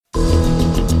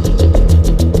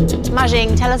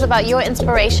Majing, tell us about your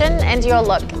inspiration and your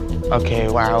look. Okay,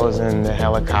 while I was in the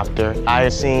helicopter, I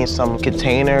had seen some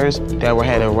containers that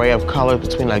had an array of colors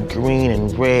between like green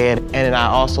and red. And then I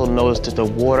also noticed that the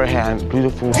water had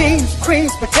beautiful beans,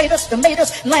 greens, potatoes,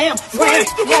 tomatoes, lamb, ram,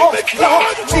 raw,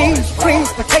 beans,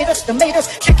 greens, potatoes,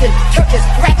 tomatoes, chicken, turkeys,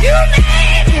 rat.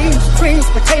 Beans, greens,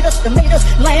 potatoes, tomatoes,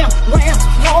 lamb, ram,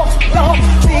 raw,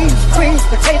 beans, greens,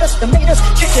 potatoes, tomatoes,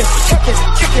 chicken, turkeys,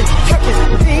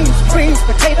 beans, greens,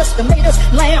 potatoes, tomatoes,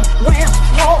 lamb, ram,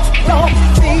 raw,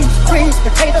 beans, greens,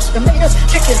 potatoes, tomatoes,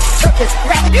 chicken, turkeys,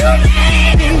 rat.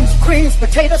 Beans, greens,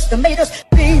 potatoes, tomatoes,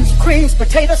 beans, greens,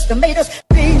 potatoes, tomatoes,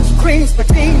 beans, greens,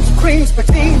 beans.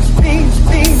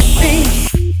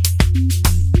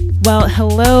 Well,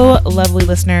 hello, lovely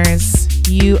listeners.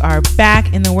 You are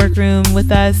back in the workroom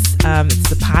with us. It's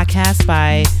the podcast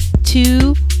by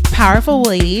two powerful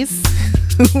ladies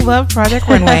who love Project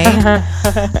Runway.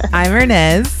 I'm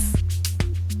Ernez.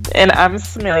 And I'm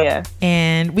Samilia.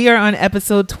 And we are on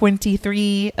episode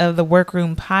 23 of the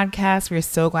Workroom podcast. We're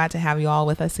so glad to have you all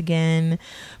with us again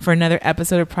for another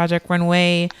episode of Project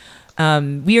Runway.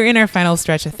 We are in our final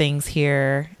stretch of things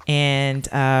here, and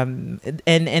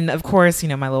of course, you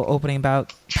know, my little opening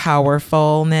about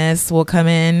powerfulness will come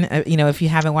in. If you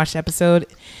haven't watched the episode,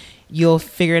 you'll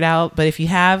figure it out. But if you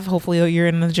have, hopefully you're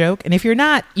in the joke. And if you're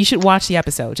not, you should watch the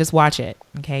episode. Just watch it,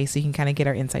 okay? So you can kind of get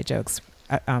our inside jokes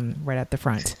right at the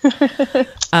front.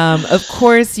 Of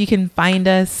course, you can find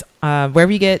us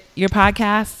wherever you get your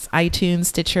podcasts: iTunes,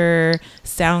 Stitcher,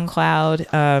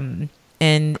 SoundCloud.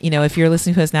 And, you know, if you're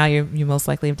listening to us now, you most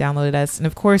likely have downloaded us. And,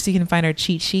 of course, you can find our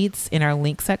cheat sheets in our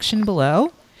link section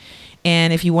below.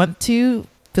 And if you want to,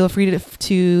 feel free to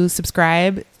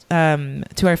subscribe to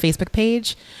our Facebook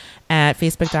page at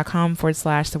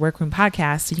facebook.com/The Workroom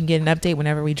Podcast. So you can get an update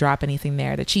whenever we drop anything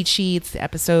there. The cheat sheets, the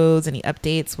episodes, any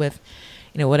updates with,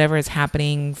 you know, whatever is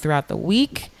happening throughout the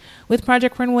week with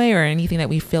Project Runway or anything that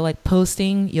we feel like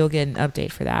posting, you'll get an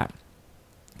update for that.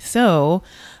 So...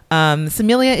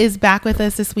 Samilia is back with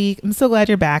us this week. I'm so glad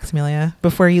you're back, Samilia,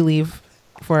 before you leave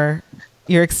for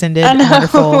your extended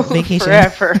wonderful vacation.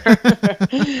 Forever.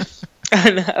 I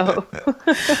know.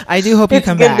 I do hope you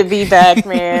come back. It's good to be back,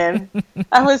 man.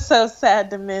 I was so sad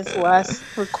to miss last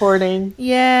recording.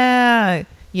 Yeah.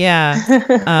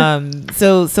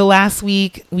 So last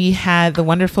week we had the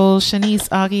wonderful Shanice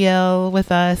Aguiel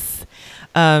with us,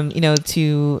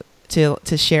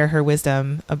 to share her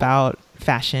wisdom about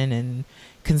fashion and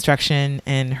construction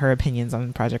and her opinions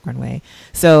on Project Runway.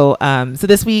 So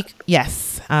this week,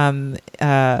 yes, we're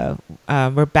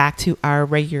back to our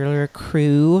regular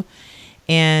crew,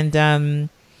 and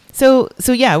so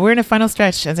yeah, we're in a final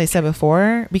stretch, as I said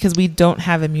before, because we don't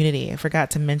have immunity. I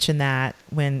forgot to mention that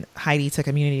when Heidi took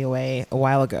immunity away a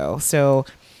while ago. So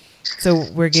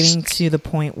we're getting to the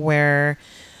point where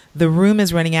the room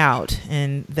is running out,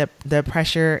 and the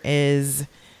pressure is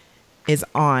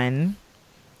on.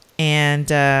 And,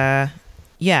 I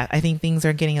think things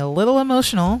are getting a little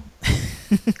emotional.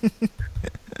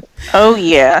 Oh,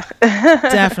 yeah.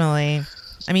 Definitely.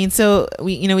 I mean, so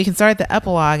we can start at the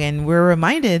epilogue, and we're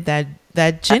reminded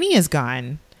that Jenny is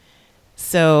gone.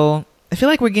 So I feel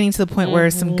like we're getting to the point where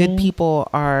some good people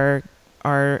are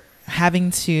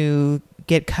having to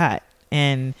get cut.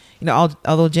 And, you know,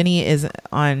 although Jenny is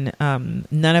on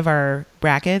none of our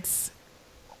brackets,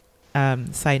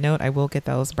 side note, I will get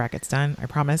those brackets done, I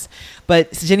promise.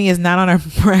 But Jenny is not on our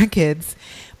brackets,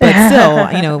 but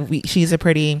still, you know, she's a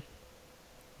pretty,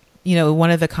 you know,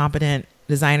 one of the competent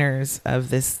designers of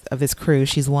this crew.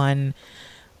 She's won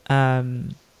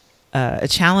a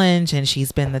challenge, and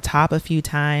she's been the top a few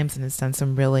times, and has done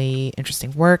some really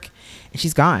interesting work. And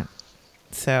she's gone.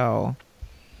 So,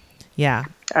 yeah,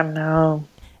 I know.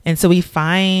 And so we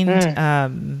find,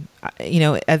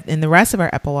 in the rest of our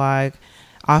epilogue,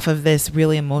 off of this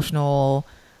really emotional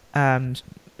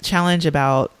challenge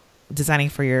about designing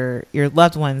for your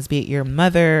loved ones, be it your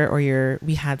mother or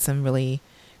we had some really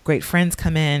great friends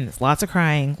come in. There's lots of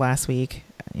crying last week,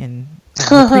 and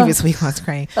the previous week, lots of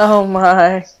crying. Oh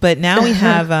my. But now we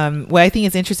have, what I think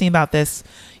is interesting about this,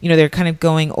 you know, they're kind of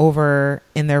going over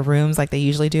in their rooms like they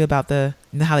usually do about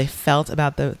how they felt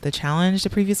about the challenge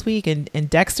the previous week. And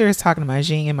Dexter is talking to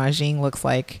Majing, and Majing looks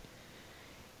like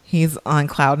he's on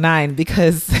cloud 9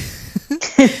 because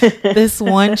this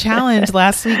one challenge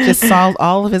last week just solved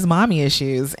all of his mommy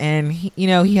issues. And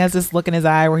he has this look in his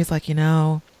eye where he's like,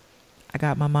 I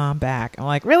got my mom back. I'm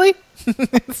like, really?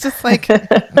 It's just like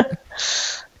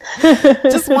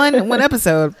just one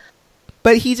episode.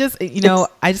 But he just,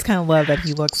 I just kind of love that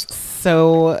he looks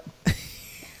so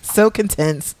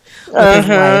content with his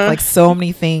life. Like so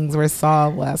many things were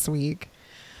solved last week.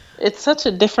 it's such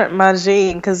a different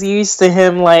Majin because you're used to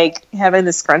him like having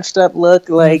this scrunched up look,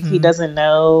 like he doesn't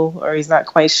know or he's not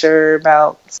quite sure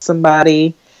about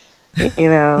somebody, you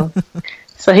know.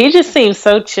 So he just seems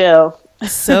so chill.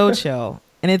 So chill.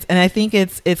 And I think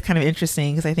it's kind of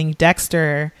interesting because I think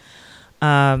Dexter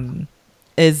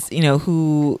is, you know,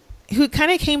 who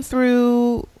kind of came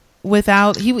through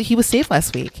without he was safe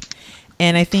last week.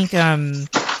 And I think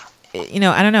you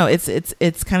know, I don't know,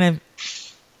 it's kind of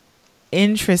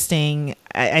interesting.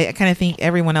 I kind of think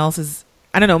everyone else is,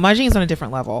 I don't know, Majin is on a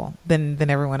different level than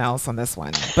everyone else on this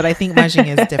one. But I think Majin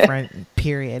is different,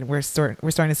 period. We're starting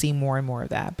to see more and more of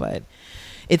that, but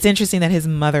it's interesting that his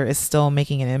mother is still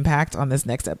making an impact on this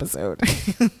next episode.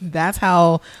 That's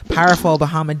how powerful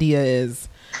Bahamadia is.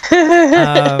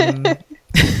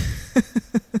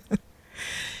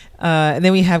 And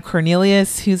then we have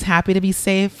Cornelius, who's happy to be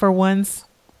safe for once,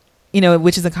 you know,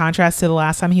 which is a contrast to the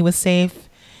last time he was safe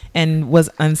and was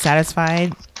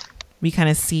unsatisfied. We kind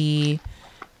of see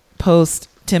post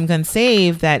Tim Gunn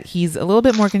save that he's a little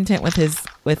bit more content with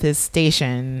his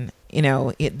station. You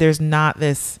know, there's not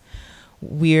this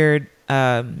weird,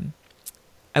 I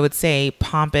would say,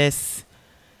 pompous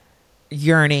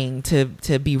yearning to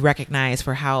be recognized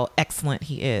for how excellent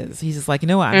he is. He's just like, you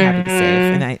know what, I'm happy to be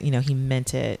safe, and he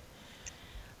meant it.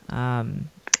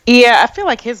 Yeah, I feel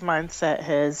like his mindset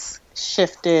has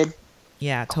shifted.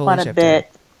 Yeah, totally quite a shifted.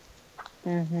 bit.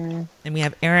 Mm-hmm. And we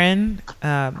have Aaron,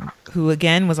 who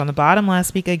again was on the bottom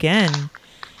last week again.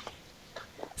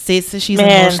 States that she's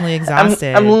emotionally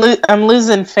exhausted. I'm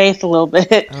losing faith a little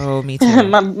bit. Oh, me too.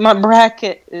 my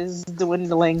bracket is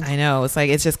dwindling. I know. It's like,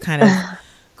 it's just kind of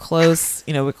close.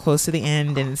 You know, we're close to the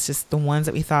end, and it's just the ones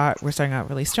that we thought were starting out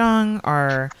really strong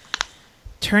are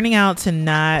turning out to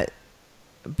not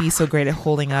be so great at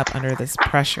holding up under this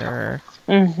pressure.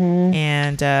 Mm-hmm.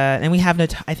 And we have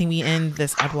I think we end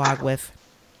this epilogue with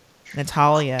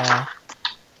Natalia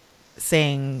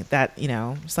saying that, you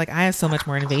know, it's like, I have so much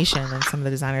more innovation than some of the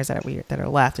designers that are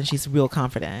left, and she's real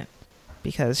confident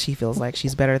because she feels like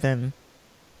she's better than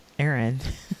Aaron.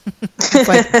 It's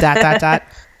like ...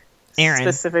 Aaron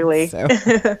specifically. So.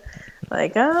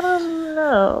 Like, I don't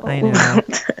know. I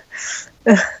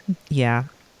know. Yeah.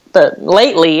 But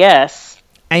lately, yes.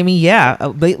 I mean, yeah,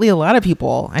 lately a lot of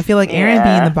people. I feel like Aaron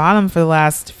being the bottom for the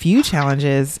last few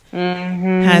challenges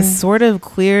has sort of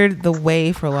cleared the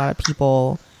way for a lot of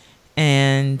people.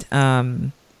 And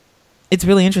it's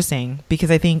really interesting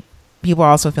because I think people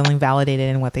are also feeling validated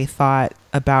in what they thought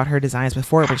about her designs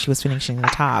before when she was finishing the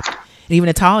top. And even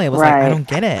Natalia was like, I don't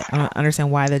get it. I don't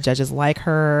understand why the judges like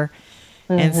her.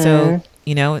 And so,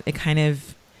 you know, it kind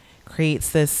of creates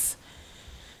this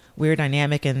weird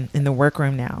dynamic in the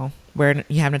workroom now, where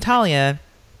you have Natalia,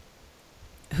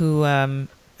 who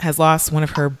has lost one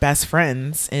of her best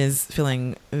friends, is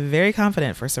feeling very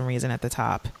confident for some reason at the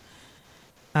top.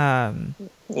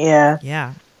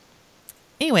 Yeah.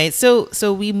 Anyway,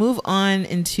 so we move on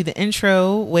into the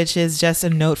intro, which is just a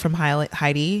note from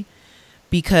Heidi,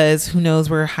 because who knows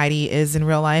where Heidi is in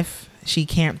real life. She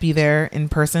can't be there in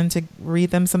person to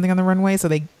read them something on the runway, so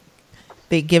they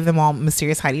give them all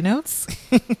mysterious Heidi notes.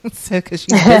 So, because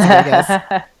she's busy, I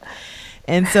guess.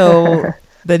 And so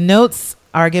the notes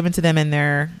are given to them in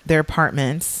their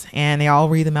apartments, and they all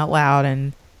read them out loud.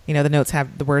 And, you know, the notes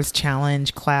have the words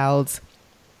challenge, clouds,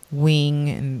 wing,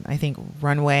 and I think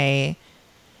runway,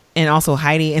 and also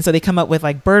Heidi. And so they come up with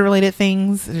like bird related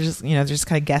things. They're just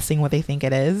kind of guessing what they think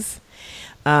it is.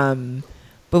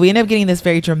 But we end up getting this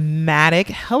very dramatic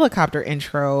helicopter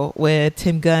intro with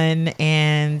Tim Gunn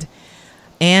and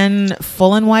Anne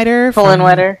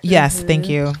Fullenwider. Yes, thank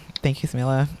you,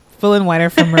 Smila.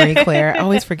 Fullenwider from Marie Claire. I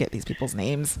always forget these people's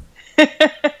names.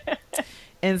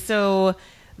 And so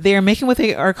they are making what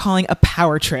they are calling a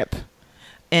power trip.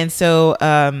 And so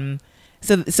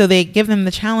so they give them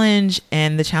the challenge,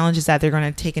 and the challenge is that they're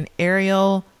going to take an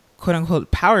aerial, quote unquote,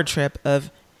 power trip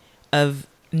of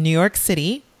New York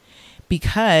City,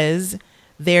 because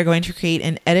they're going to create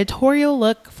an editorial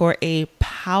look for a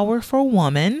powerful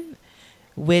woman,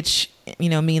 which, you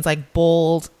know, means like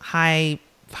bold, high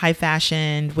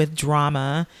fashioned with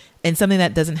drama, and something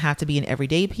that doesn't have to be an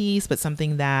everyday piece, but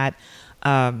something that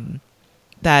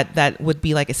that would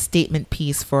be like a statement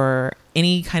piece for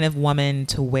any kind of woman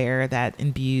to wear that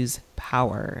imbues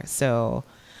power. So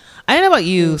I don't know about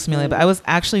you, Smelia, but I was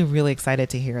actually really excited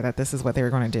to hear that this is what they were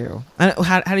going to do.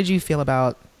 How did you feel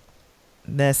about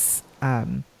this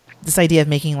this idea of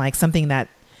making like something that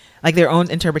like their own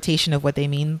interpretation of what they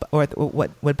mean, or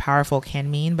what powerful can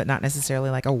mean, but not necessarily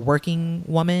like a working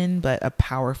woman, but a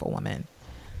powerful woman?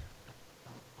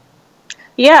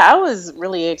 Yeah, I was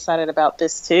really excited about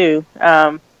this too.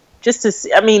 Just to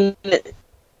see, I mean,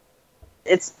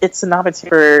 it's an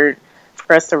opportunity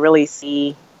for us to really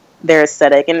see their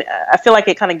aesthetic, and I feel like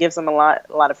it kind of gives them a lot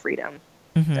of freedom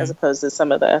as opposed to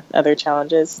some of the other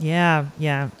challenges. Yeah.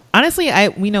 Honestly,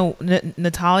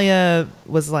 Natalia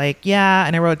was like, yeah,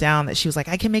 and I wrote down that she was like,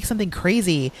 I can make something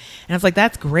crazy, and I was like,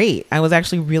 that's great. I was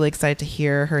actually really excited to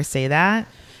hear her say that,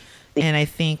 and I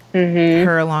think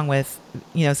her, along with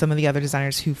some of the other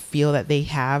designers who feel that they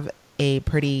have a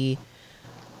pretty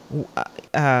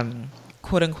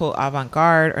quote unquote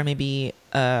avant-garde, or maybe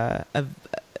a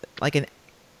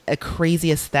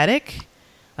crazy aesthetic,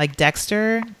 like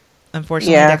Dexter.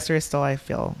 Unfortunately, Dexter is still, I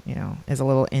feel, is a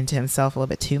little into himself a little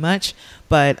bit too much.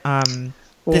 But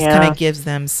this kind of gives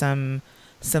them some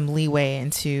leeway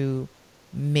into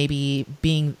maybe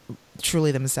being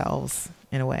truly themselves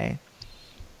in a way.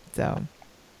 So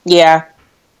yeah,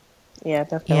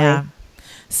 definitely. Yeah.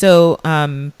 So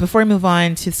before we move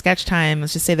on to sketch time,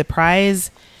 let's just say the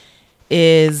prize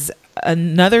is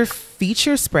another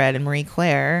feature spread in Marie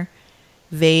Claire.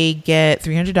 They get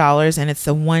 $300, and it's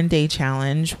a 1-day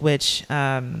challenge, which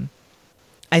I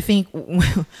think,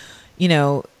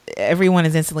 everyone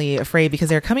is instantly afraid because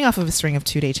they're coming off of a string of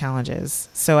 2-day challenges.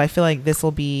 So I feel like this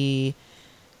will be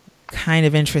kind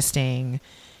of interesting.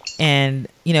 And,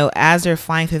 as they're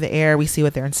flying through the air, we see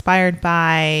what they're inspired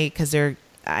by, because they're,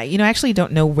 I actually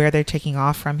don't know where they're taking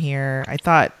off from here. I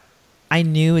thought I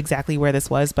knew exactly where this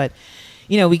was, but,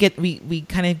 we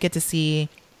kind of get to see,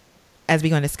 as we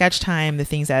go into sketch time, the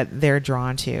things that they're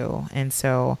drawn to. And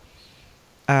so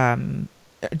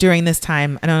during this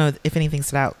time, I don't know if anything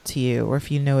stood out to you or if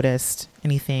you noticed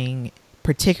anything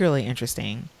particularly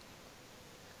interesting.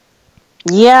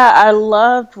 Yeah, I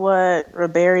loved what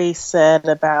Roberi said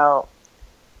about,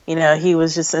 he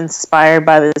was just inspired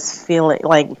by this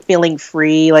feeling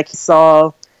free, like he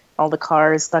saw all the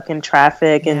cars stuck in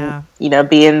traffic and,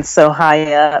 being so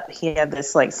high up, he had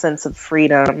this sense of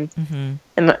freedom.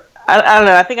 And I don't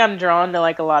know. I think I'm drawn to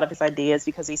a lot of his ideas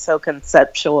because he's so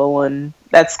conceptual, and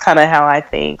that's kind of how I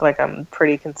think. I'm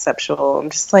pretty conceptual. I'm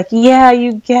just yeah,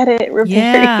 you get it, Roberi.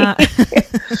 Yeah.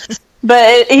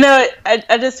 But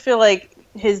I just feel like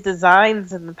his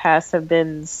designs in the past have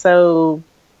been so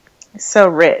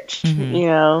rich,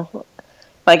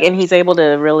 and he's able to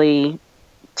really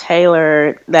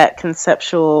tailor that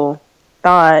conceptual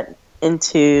thought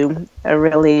into a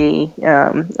really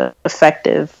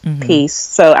effective piece.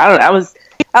 So I don't know.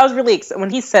 I was really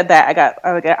when he said that, I got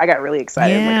really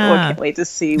excited. Yeah. I can't wait to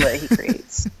see what he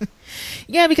creates.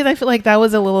 Yeah, because I feel like that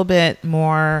was a little bit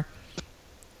more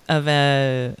of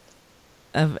an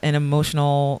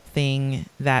emotional thing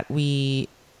that we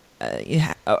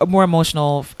a more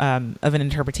emotional of an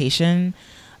interpretation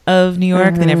of New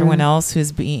York than everyone else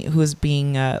who's being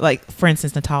for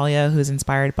instance, Natalia, who's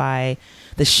inspired by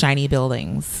the shiny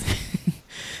buildings.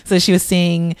 So she was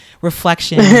seeing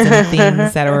reflections and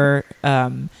things that are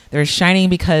they're shining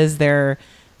because they're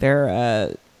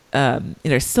either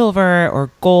silver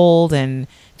or gold, and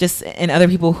other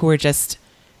people who are just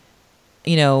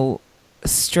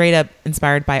straight up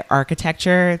inspired by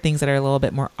architecture, things that are a little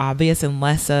bit more obvious and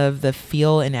less of the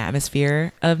feel and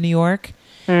atmosphere of New York.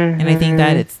 And I think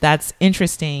that that's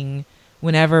interesting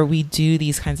whenever we do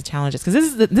these kinds of challenges,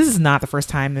 because this is not the first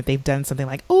time that they've done something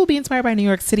like, be inspired by New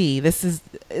York City. This is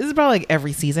probably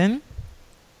every season,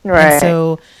 right? And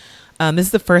so this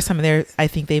is the first time I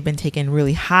think they've been taken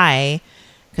really high,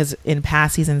 because in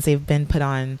past seasons they've been put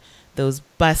on those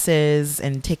buses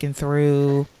and taken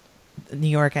through New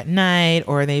York at night,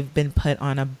 or they've been put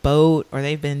on a boat, or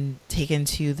they've been taken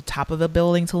to the top of a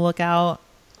building to look out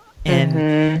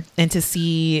and to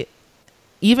see,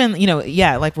 even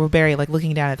like Roberi,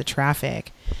 looking down at the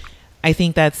traffic. I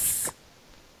think that's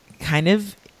kind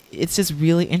of, it's just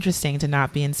really interesting to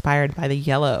not be inspired by the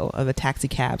yellow of the taxi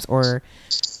cabs, or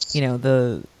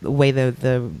the way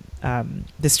the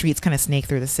streets kind of snake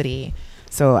through the city.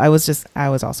 So I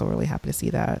was also really happy to see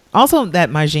that. Also,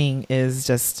 that Majin is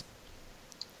just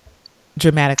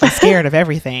dramatically scared of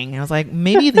everything. And I was like,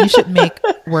 maybe you should make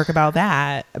work about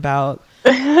that, about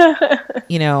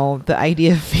the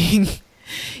idea of being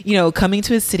coming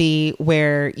to a city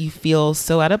where you feel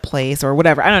so out of place or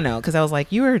whatever. I don't know, because I was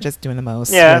like, you were just doing the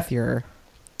most with your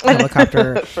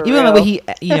helicopter. Even though when he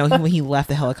when he left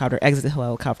the helicopter, exited the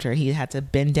helicopter, he had to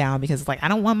bend down because it's I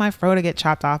don't want my fro to get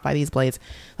chopped off by these blades.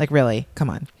 Really, come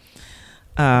on.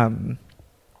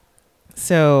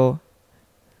 So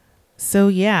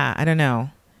yeah, I don't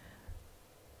know.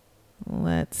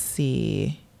 Let's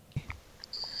see.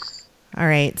 All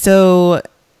right, so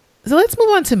let's move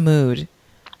on to mood.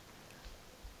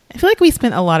 I feel like we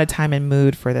spent a lot of time in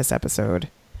mood for this episode.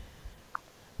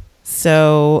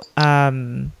 So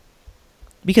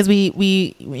because we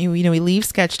leave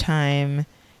sketch time,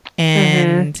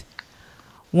 and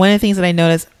one of the things that I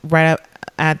noticed right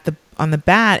up on the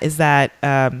bat is that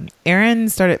Erin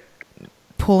started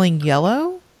pulling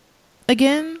yellow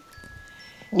again.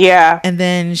 Yeah. And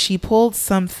then she pulled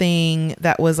something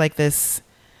that was like this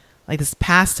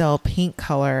pastel pink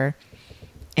color.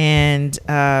 And,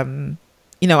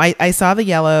 I saw the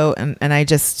yellow and I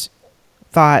just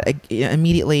thought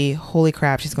immediately, holy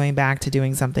crap, she's going back to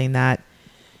doing something that,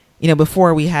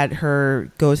 before we had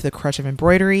her go to the crutch of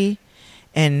embroidery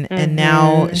and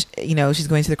now, she's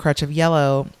going to the crutch of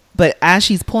yellow. But as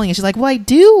she's pulling it, she's like, well, I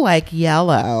do like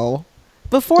yellow.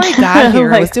 Before I got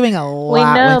here, I was doing a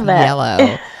lot with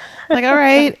yellow. Like, all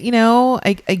right,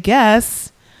 I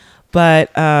guess.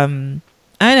 But I don't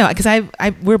know,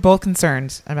 because we're both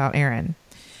concerned about Erin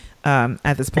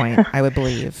at this point, I would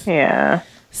believe. Yeah.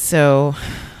 So,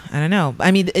 I don't know.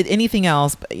 I mean, anything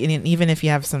else, even if you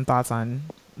have some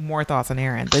more thoughts on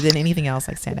Erin, but then anything else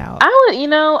stand out?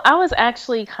 I was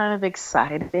actually kind of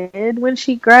excited when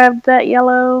she grabbed that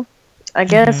yellow. I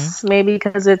guess maybe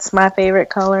because it's my favorite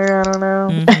color. I don't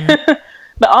know.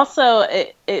 But also,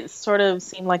 it sort of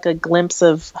seemed like a glimpse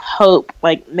of hope.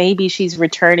 Like maybe she's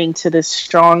returning to this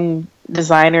strong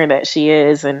designer that she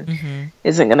is and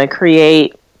isn't going to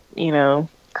create,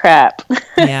 crap.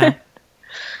 Yeah.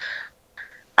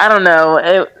 I don't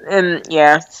know.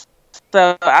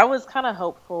 So I was kind of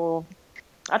hopeful.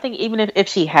 I think even if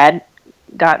she had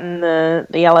gotten the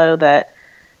yellow, that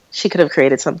she could have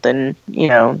created something,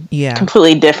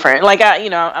 completely different. Like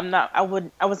I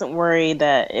wasn't worried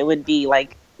that it would be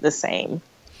like the same.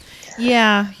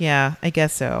 Yeah, I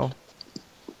guess so.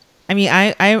 I mean,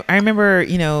 I remember,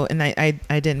 and I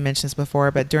didn't mention this before,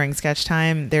 but during sketch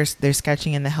time, they're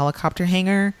sketching in the helicopter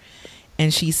hangar,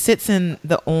 and she sits in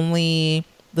the only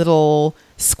little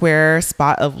square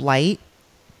spot of light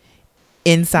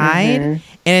inside,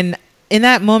 and in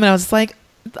that moment, I was just like,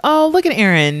 oh, look at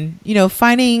Erin,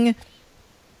 finding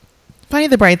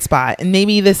the bright spot. And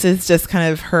maybe this is just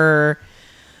kind of her,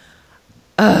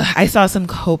 I saw some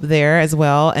hope there as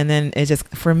well. And then it just,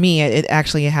 for me, it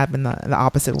actually happened the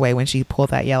opposite way. When she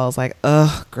pulled that yellow, I was like,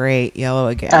 oh, great, yellow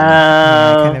again.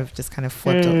 I kind of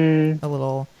flipped a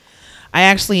little. I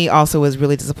actually also was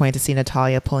really disappointed to see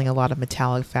Natalia pulling a lot of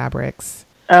metallic fabrics.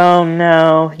 Oh,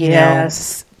 no.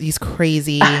 Yes. These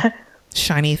crazy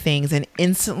shiny things, and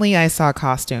instantly I saw a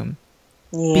costume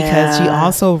because she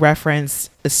also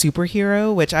referenced a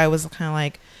superhero, which I was kind of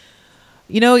like,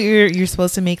 you're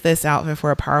supposed to make this outfit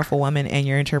for a powerful woman, and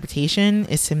your interpretation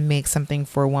is to make something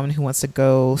for a woman who wants to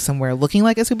go somewhere looking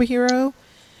like a superhero,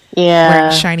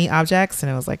 wearing shiny objects. And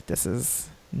I was like, this is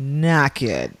not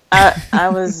good. I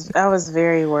was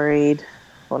very worried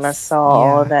when I saw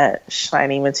all of that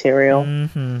shiny material.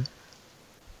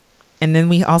 And then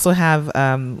we also have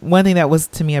one thing that was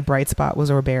to me a bright spot was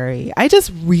Orberry. I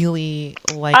just really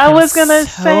like him. I was gonna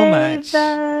say much.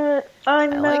 That. I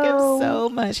like him so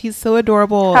much. He's so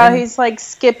adorable. How he's like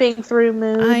skipping through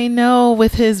mood. I know,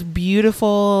 with his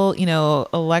beautiful,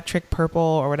 electric purple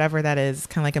or whatever that is,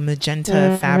 kind of like a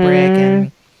magenta fabric,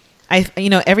 and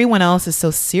everyone else is so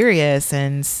serious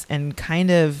and kind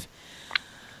of,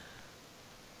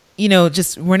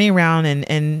 just running around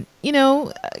and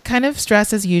kind of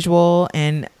stressed as usual.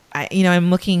 And I'm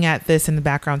looking at this in the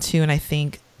background too, and I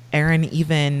think Erin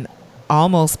even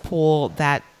almost pulled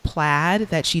that plaid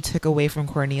that she took away from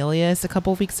Cornelius a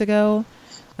couple of weeks ago.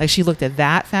 Like, she looked at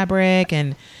that fabric,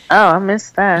 and I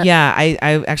missed that. Yeah,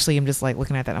 I actually am just like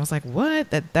looking at that, and I was like, what?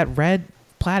 That red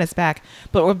plaid is back.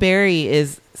 But Orberry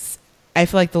is, I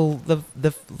feel like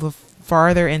the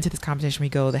farther into this competition we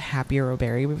go, the happier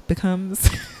Orberry becomes.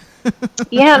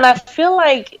 Yeah, and I feel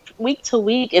like week to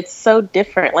week it's so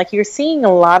different. Like, you're seeing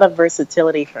a lot of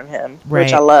versatility from him,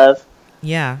 which I love.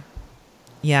 Yeah,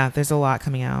 there's a lot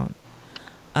coming out.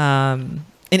 And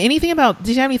anything about,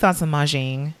 did you have any thoughts on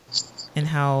Majing and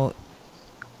how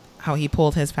he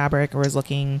pulled his fabric or was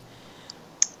looking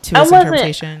to his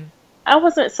interpretation? I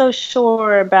wasn't so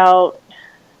sure about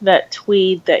that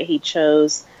tweed that he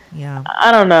chose. Yeah,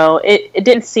 I don't know. It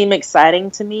didn't seem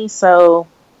exciting to me, so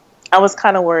I was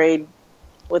kind of worried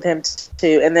with him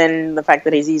too. And then the fact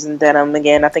that he's using denim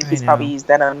again, I think he's probably used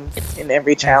denim in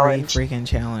every challenge. Every freaking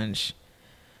challenge.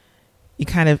 You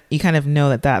kind of know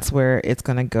that that's where it's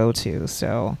going to go to.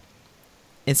 So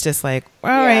it's just like, all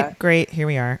right, great. Here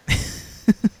we are.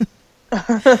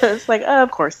 It's like,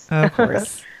 of course. Of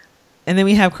course. And then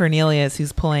we have Cornelius,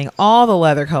 who's pulling all the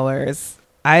leather colors.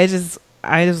 I just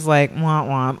like, womp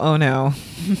womp. Oh no.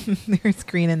 There's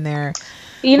green in there.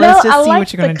 Let's just see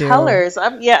what you're going to do. Colors.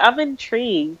 I'm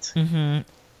intrigued.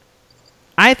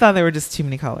 I thought there were just too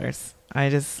many colors. I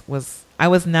I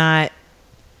was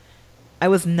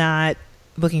not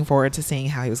looking forward to seeing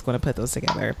how he was going to put those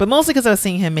together, but mostly because I was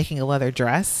seeing him making a leather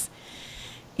dress,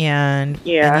 and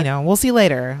you know, we'll see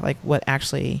later like what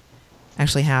actually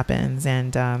happens.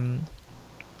 And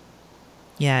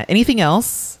yeah, anything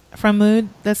else from Mood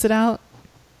that stood out?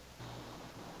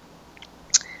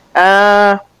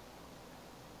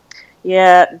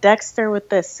 Yeah, Dexter with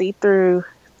the see-through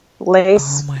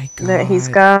lace that he's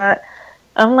got.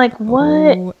 I'm like, what?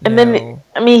 Oh, and then,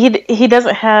 I mean, he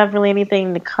doesn't have really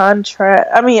anything to contrast.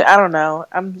 I mean, I don't know.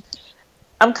 I'm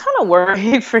kind of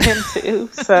worried for him too.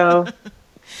 So,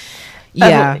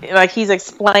 yeah, like he's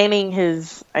explaining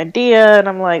his idea, and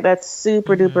I'm like, that's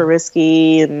super duper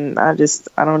risky, and I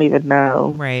don't even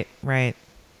know. Right.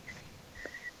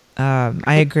 I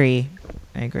agree.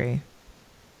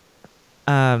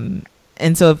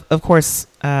 And so of course,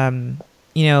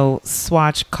 you know,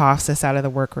 Swatch coughs us out of the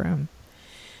workroom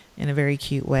in a very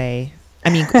cute way.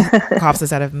 I mean, coughs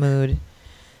us out of Mood.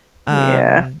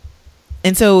 Yeah.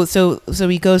 And so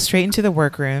we go straight into the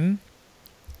workroom.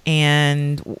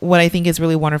 And what I think is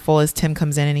really wonderful is Tim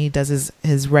comes in and he does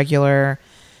his regular,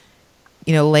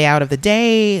 you know, layout of the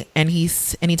day. And he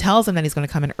tells them that he's going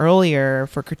to come in earlier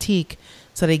for critique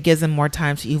so that he gives them more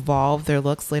time to evolve their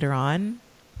looks later on.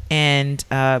 And,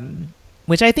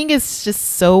 which I think is just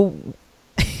so,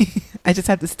 I just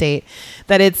have to state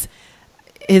that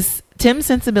Tim's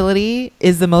sensibility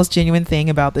is the most genuine thing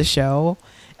about the show.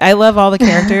 I love all the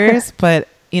characters, but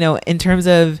you know, in terms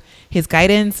of his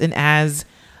guidance and as,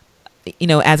 you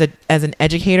know, as an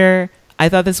educator, I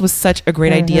thought this was such a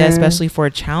great idea, especially for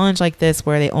a challenge like this,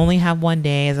 where they only have one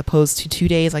day as opposed to 2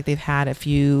 days, like they've had a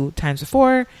few times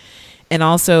before. And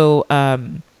also,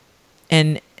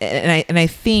 and I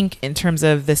think in terms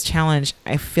of this challenge,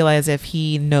 I feel as if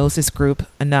he knows this group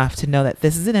enough to know that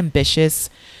this is an ambitious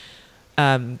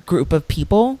group of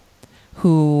people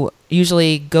who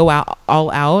usually go all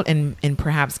out and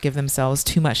perhaps give themselves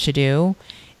too much to do.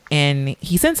 And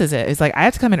he senses it. It's like, I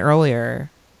have to come in earlier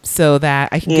so that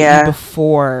I can get you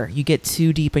before you get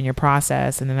too deep in your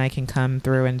process. And then I can come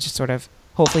through and just sort of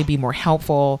hopefully be more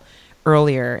helpful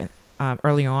early on.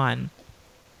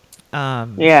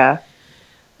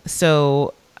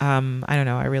 So, I don't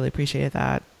know. I really appreciated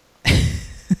that.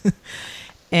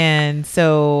 And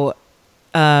so,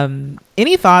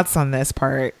 any thoughts on this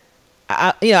part?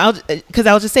 I'll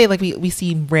just say, like, we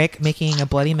see Rick making a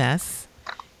bloody mess,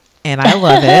 and I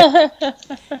love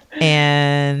it.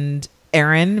 And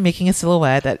Erin making a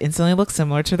silhouette that instantly looks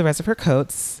similar to the rest of her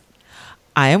coats.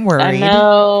 I am worried.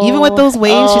 Even with those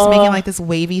waves, she's making like this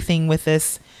wavy thing with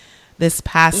this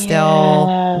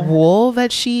pastel wool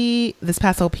this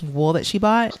pastel pink wool that she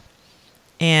bought.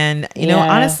 And, you know,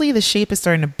 honestly, the shape is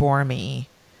starting to bore me.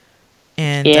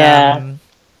 And,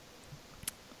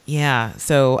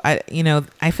 so I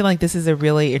feel like this is a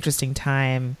really interesting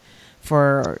time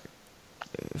for,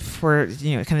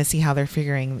 you know, kind of see how they're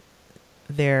figuring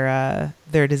their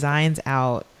designs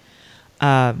out.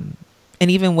 And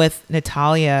even with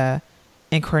Natalia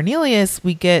and Cornelius,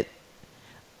 we get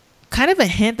kind of a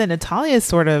hint that Natalia is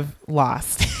sort of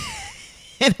lost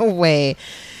in a way,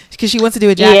 because she wants to do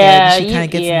a jacket. And she kind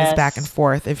of gets in this back and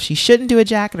forth if she shouldn't do a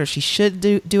jacket or she should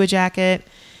do a jacket.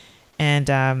 And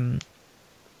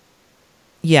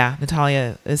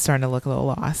Natalia is starting to look a little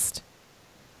lost.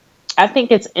 I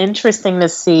think it's interesting to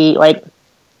see, like,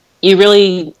 you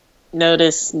really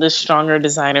notice the stronger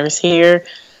designers here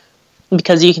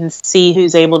because you can see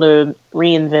who's able to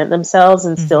reinvent themselves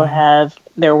and still have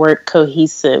their work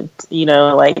cohesive, you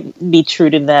know, like be true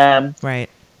to them. Right.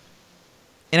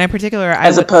 And in particular,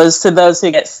 as opposed to those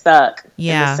who get stuck in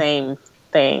the same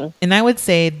thing. And I would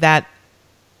say that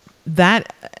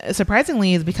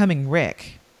surprisingly is becoming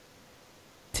Rick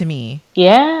to me.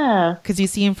 Yeah. Because you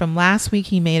see him from last week,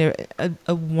 he made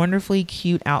a wonderfully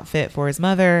cute outfit for his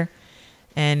mother.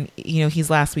 And, you know, he's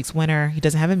last week's winner. He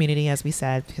doesn't have immunity, as we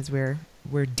said, because we're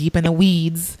deep in the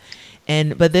weeds.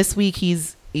 But this week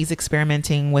he's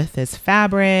experimenting with his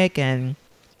fabric, and,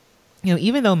 you know,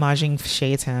 even though Majin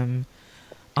shades him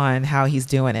on how he's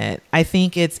doing it, I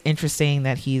think it's interesting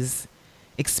that he's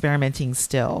experimenting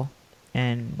still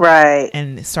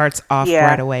and starts off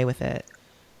right away with it.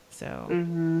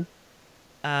 So,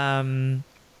 and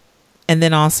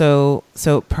then also,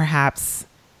 so perhaps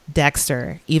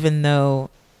Dexter, even though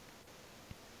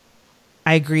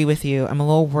I agree with you, I'm a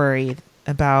little worried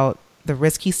about the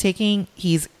risk he's taking.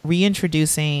 He's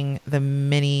reintroducing the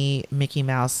mini Mickey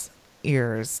Mouse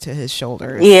ears to his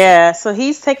shoulders. Yeah, so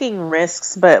he's taking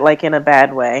risks, but like in a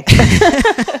bad way.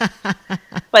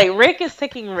 Like Rick is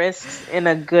taking risks in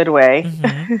a good way.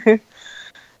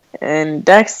 And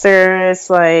Dexter is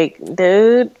like,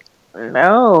 dude,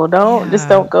 No,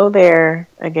 don't go there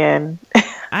again.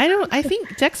 I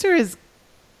think Dexter is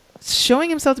showing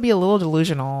himself to be a little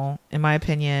delusional, in my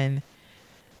opinion,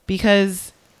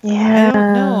 because I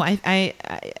don't know. I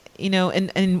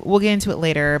and we'll get into it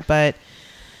later, but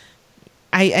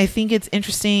I think it's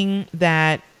interesting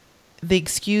that the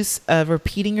excuse of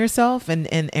repeating yourself,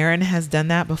 and Aaron has done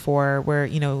that before, where,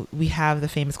 we have the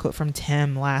famous quote from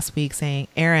Tim last week saying,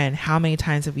 "Aaron, how many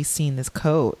times have we seen this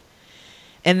coat?"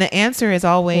 And the answer is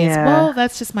always, well,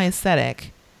 that's just my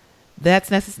aesthetic.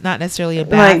 That's not necessarily a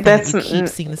bad thing that you keep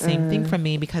seeing the same thing from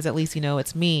me, because at least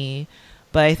it's me.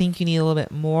 But I think you need a little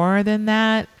bit more than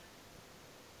that.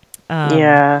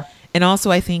 And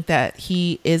also I think that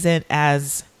he isn't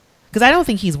as, because I don't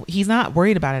think he's not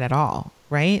worried about it at all,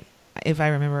 right? If I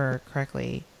remember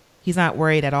correctly, he's not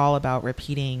worried at all about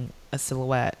repeating a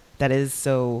silhouette that is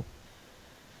so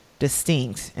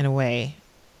distinct in a way,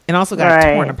 and also got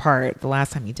torn apart the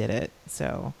last time he did it.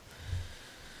 So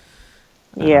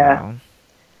and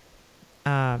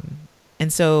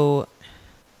so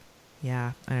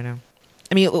I don't know.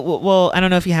 I mean, well, I don't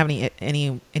know if you have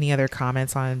any other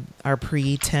comments on our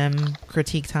pre-Tim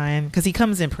critique time, because he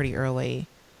comes in pretty early.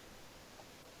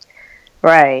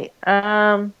 Right.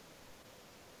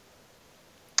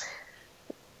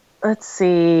 Let's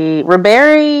see.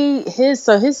 Roberi, his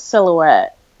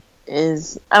silhouette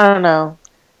is, I don't know.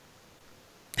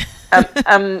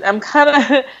 I'm kind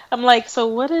of, I'm like, so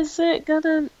what is it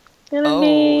gonna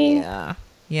be?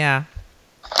 Yeah.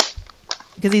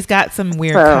 Because he's got some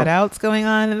weird cutouts going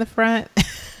on in the front.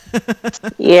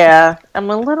 Yeah, I'm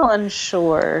a little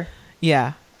unsure.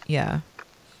 Yeah.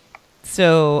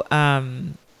 So,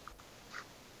 I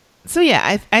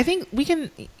think we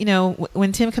can,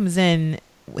 when Tim comes in,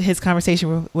 his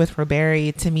conversation with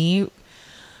Roberi, to me,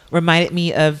 reminded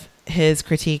me of his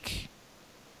critique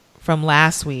from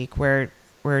last week, where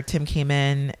Tim came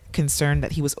in concerned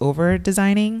that he was over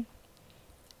designing,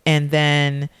 and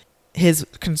then his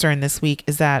concern this week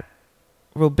is that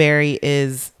Roberi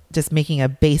is just making a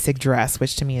basic dress,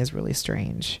 which to me is really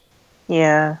strange.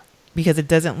 Yeah. Because it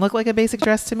doesn't look like a basic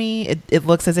dress to me. It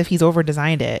looks as if he's over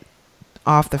designed it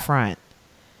off the front.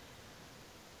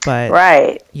 But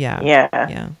right.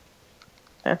 Yeah.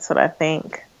 That's what I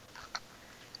think.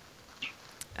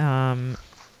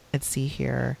 Let's see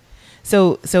here.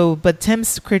 But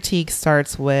Tim's critique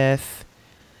starts with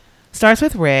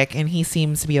Rick, and he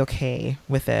seems to be okay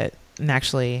with it and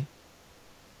actually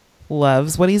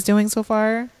loves what he's doing so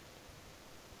far.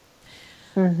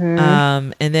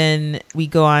 Mm-hmm. And then we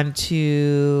go on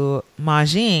to Ma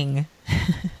Jing,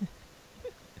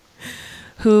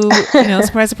 who,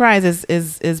 surprise, surprise,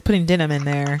 is putting denim in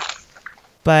there,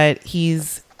 but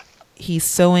he's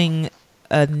sewing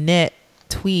a knit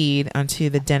tweed onto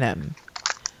the denim.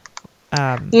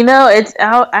 I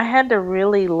had to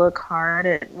really look hard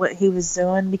at what he was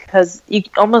doing, because you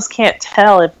almost can't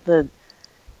tell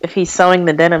if he's sewing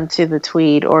the denim to the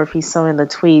tweed or if he's sewing the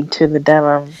tweed to the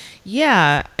denim.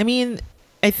 Yeah, I mean,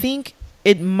 I think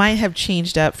it might have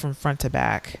changed up from front to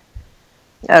back.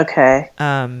 Okay.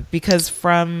 Because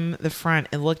from the front,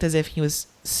 it looked as if he was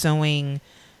sewing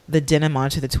the denim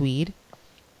onto the tweed.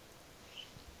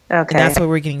 Okay. And that's what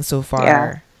we're getting so far.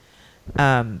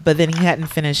 Yeah. But then he hadn't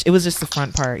finished. It was just the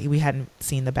front part. We hadn't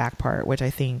seen the back part, which I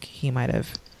think he might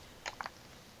have.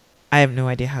 I have no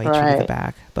idea how he treated the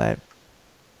back, but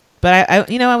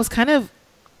I was kind of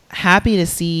happy to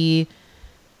see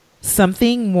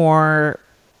something more.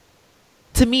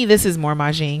 To me, this is more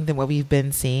Ma Jing than what we've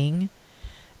been seeing,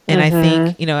 and I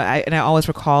think I always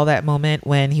recall that moment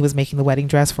when he was making the wedding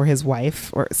dress for his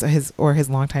wife or his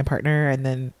longtime partner, and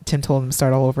then Tim told him to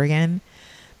start all over again.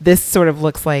 This sort of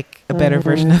looks like a better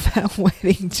version of that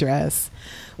wedding dress,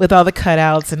 with all the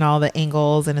cutouts and all the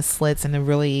angles and the slits and the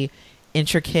really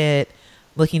intricate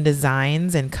looking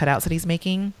designs and cutouts that he's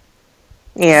making.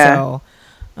 Yeah. So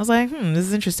I was like, this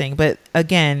is interesting. But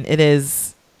again, it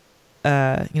is,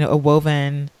 a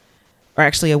woven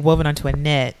onto a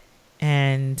knit,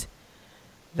 and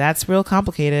that's real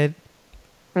complicated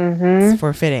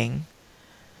for fitting.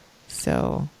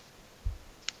 So.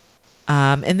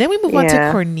 And then we move on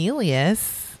to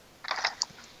Cornelius,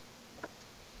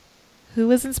 who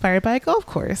was inspired by a golf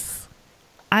course.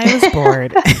 I was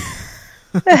bored.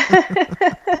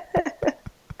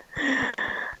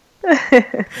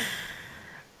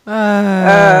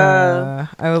 I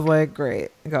was like,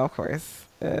 great, golf course.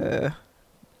 I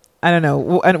don't know.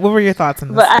 What were your thoughts on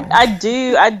this? But I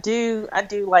do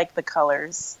like the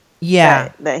colors.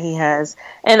 Yeah, that he has,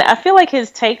 and I feel like his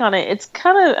take on it. It's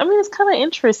kind of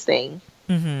interesting.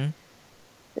 Mm-hmm.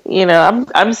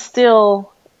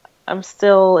 I'm I'm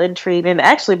still intrigued. And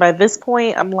actually, by this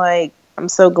point, I'm like, I'm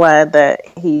so glad that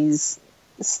he's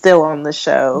still on the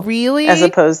show. Really? As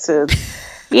opposed to,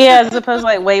 yeah, as opposed to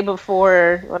like way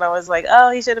before when I was like,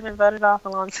 oh, he should have been voted off a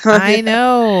long time. I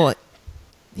know.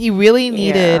 He really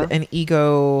needed Yeah. an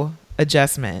ego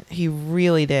adjustment. He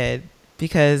really did.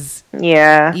 Because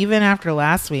Yeah. even after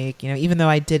last week, even though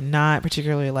I did not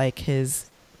particularly like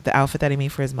the outfit that he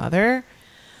made for his mother,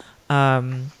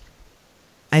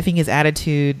 I think his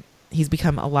attitude, he's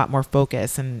become a lot more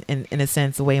focused. And in a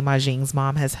sense, the way Ma Jing's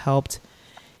mom has helped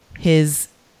his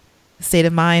state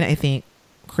of mind, I think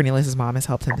Cornelius's mom has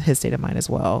helped his state of mind as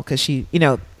well. Because she,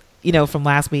 from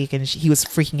last week, and he was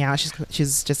freaking out.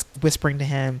 She's just whispering to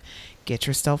him, "Get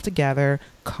yourself together,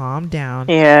 calm down,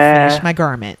 finish my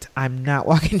garment. I'm not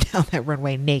walking down that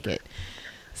runway naked."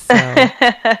 So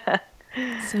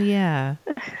yeah.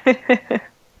 But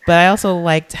I also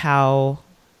liked how,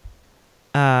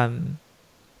 yeah,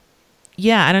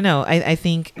 I don't know. I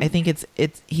think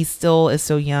it's he still is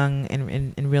so young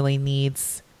and really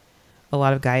needs a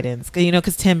lot of guidance.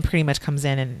 Because Tim pretty much comes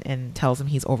in and tells him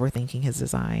he's overthinking his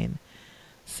design.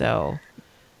 So,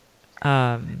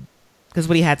 because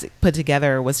what he had to put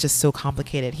together was just so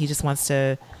complicated. He just wants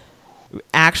to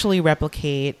actually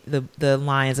replicate the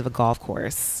lines of a golf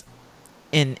course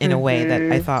in a way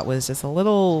that I thought was just a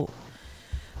little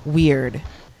weird.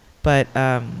 But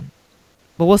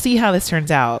we'll see how this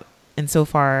turns out. And so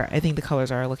far, I think the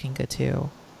colors are looking good too.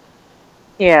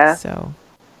 Yeah. So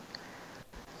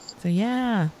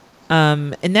yeah.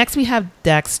 And next we have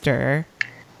Dexter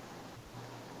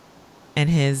and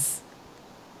his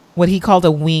what he called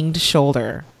a winged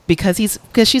shoulder because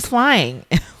she's flying.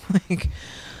 Like,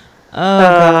 oh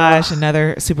gosh,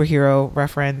 another superhero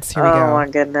reference. Here we go. Oh my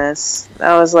goodness.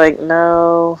 I was like,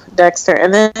 no, Dexter.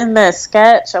 And then in that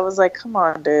sketch, I was like, come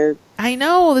on, dude. I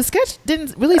know, the sketch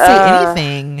didn't really say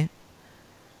anything.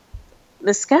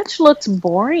 The sketch looked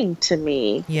boring to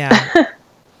me. Yeah.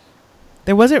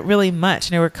 There wasn't really much.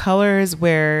 There were colors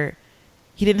where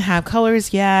he didn't have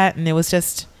colors yet, and it was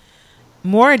just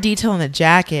more detail in the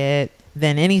jacket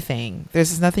than anything. There's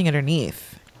just nothing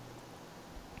underneath.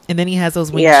 And then he has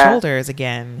those winged shoulders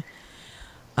again.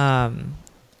 I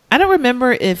don't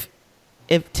remember if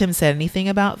Tim said anything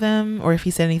about them or if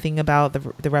he said anything about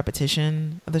the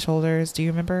repetition of the shoulders. Do you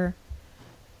remember?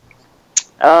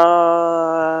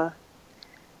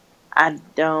 I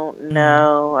don't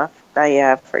know.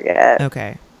 I forget.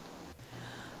 Okay.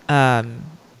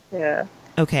 Yeah.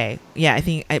 Okay. Yeah, I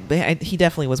think he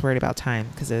definitely was worried about time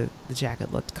because the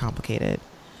jacket looked complicated.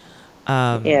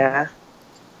 Yeah.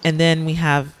 And then we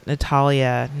have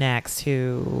Natalia next,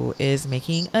 who is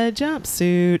making a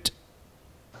jumpsuit.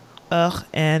 Ugh.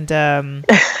 And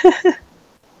it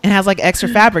has like extra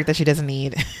fabric that she doesn't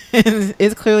need.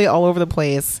 It's clearly all over the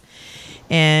place.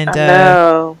 And I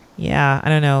know. Yeah, I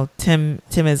don't know. Tim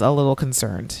is a little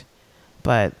concerned,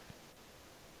 but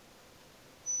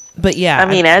yeah. I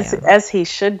mean, as he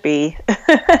should be.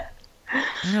 I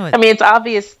mean, it's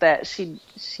obvious that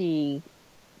she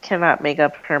cannot make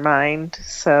up her mind.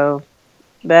 So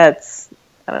that's,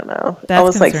 I don't know. I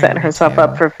was like setting herself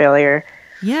up for failure.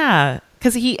 Yeah,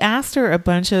 because he asked her a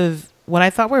bunch of what I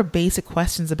thought were basic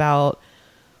questions about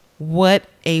what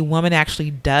a woman actually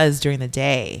does during the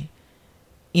day.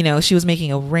 She was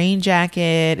making a rain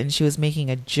jacket and she was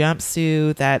making a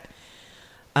jumpsuit that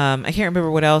I can't remember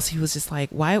what else. He was just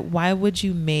like, why a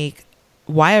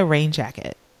rain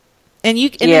jacket? And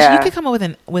you could come up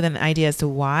with an idea as to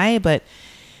why, but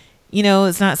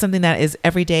it's not something that is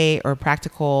everyday or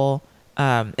practical.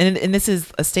 And this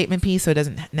is a statement piece, so it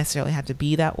doesn't necessarily have to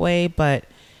be that way, but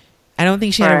I don't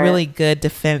think she had a really good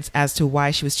defense as to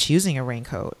why she was choosing a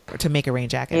raincoat or to make a rain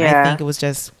jacket. Yeah. I think it was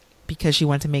just because she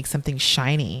wanted to make something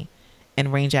shiny,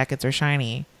 and rain jackets are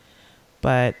shiny.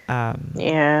 But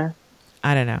yeah,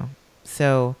 I don't know.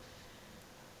 So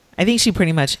I think she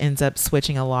pretty much ends up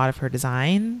switching a lot of her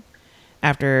design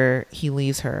after he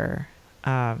leaves her.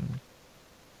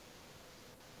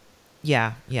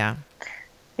 Yeah.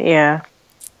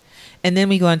 And then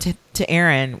we go into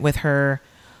Erin with her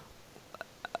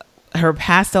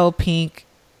pastel pink,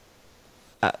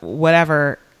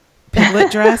 whatever,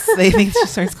 piglet dress. They think she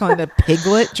starts calling it a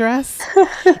piglet dress.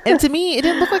 And to me, it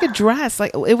didn't look like a dress.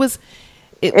 Like it was,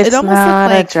 it almost not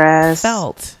looked like a dress.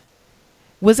 felt.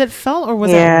 Was it felt or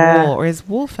was it wool? Or is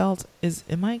wool felt?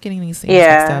 Am I getting these things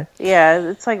mixed up? Yeah,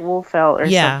 it's like wool felt or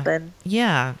something.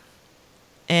 Yeah.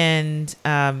 And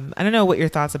I don't know what your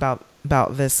thoughts about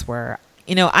this were.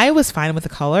 I was fine with the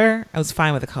color.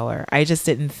 I just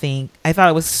didn't think, I thought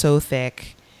it was so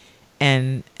thick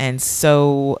and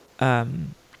so,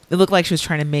 it looked like she was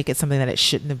trying to make it something that it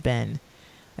shouldn't have been.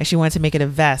 Like she wanted to make it a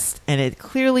vest, and it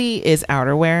clearly is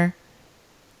outerwear.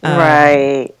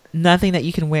 Right. Nothing that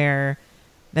you can wear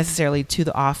necessarily to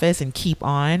the office and keep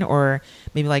on, or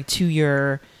maybe like to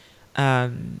your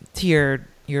film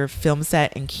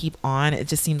set and keep on. It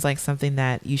just seems like something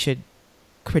that you should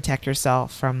protect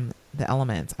yourself from the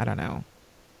elements. I don't know.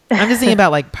 I'm just thinking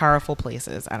about like powerful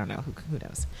places. I don't know. Who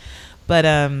knows? But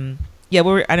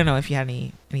yeah, I don't know if you had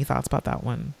any thoughts about that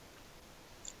one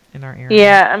in our area.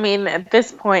 Yeah, I mean, at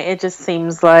this point, it just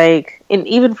seems like, and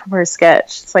even from her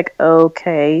sketch, it's like,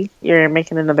 okay, you're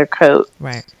making another coat.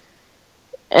 Right.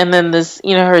 And then this,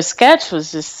 her sketch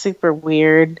was just super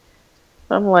weird.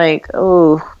 I'm like,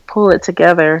 oh, pull it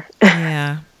together.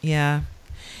 Yeah.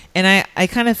 And I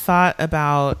kind of thought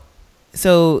about,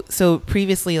 so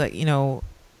previously, like, shout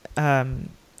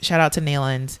out to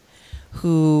Nayland,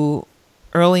 who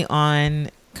early on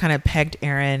kind of pegged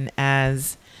Erin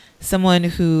as someone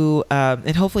who,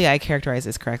 and hopefully I characterize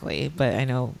this correctly, but I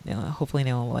know, hopefully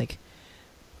Nayland will like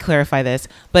clarify this,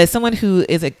 but someone who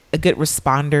is a good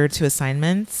responder to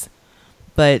assignments,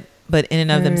 but in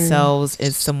and of themselves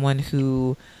is someone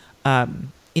who, the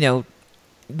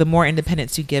more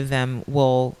independence you give them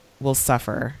will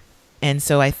suffer. And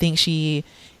so I think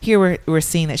here we're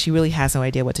seeing that she really has no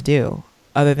idea what to do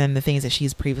other than the things that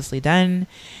she's previously done.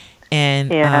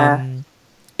 And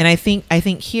and I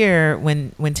think here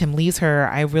when Tim leaves her,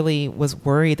 I really was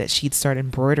worried that she'd start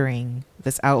embroidering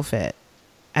this outfit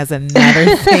as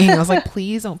another thing. I was like,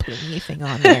 please don't put anything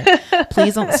on there.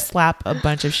 Please don't slap a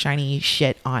bunch of shiny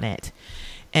shit on it.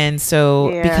 And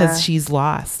so because she's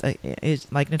lost,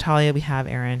 like Natalia, we have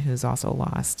Erin, who's also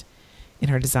lost in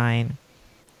her design.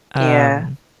 Yeah.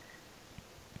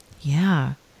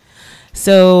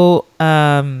 So,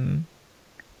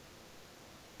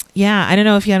 yeah, I don't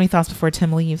know if you have any thoughts before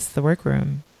Tim leaves the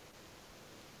workroom.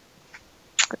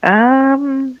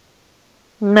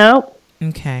 Nope.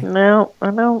 Okay. No,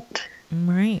 I don't.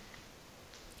 Right.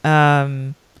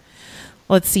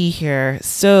 Let's see here.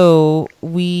 So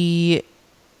so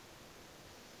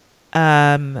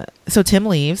Tim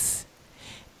leaves,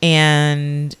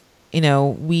 and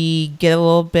we get a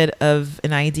little bit of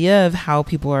an idea of how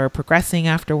people are progressing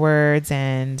afterwards.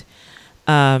 And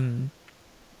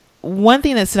one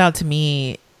thing that stood out to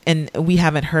me, and we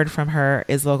haven't heard from her,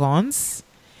 is Laurence,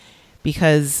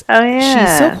 because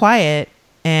she's so quiet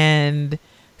and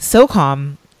so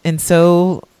calm and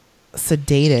so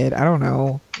sedated. I don't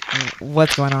know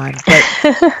what's going on, but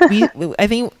I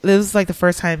think this was like the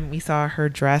first time we saw her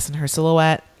dress, and her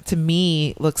silhouette to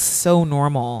me looks so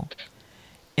normal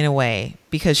in a way,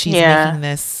 because she's making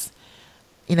this,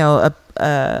 a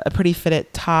pretty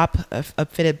fitted top, a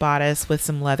fitted bodice with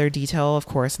some leather detail, of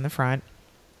course, in the front,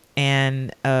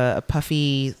 and a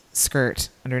puffy skirt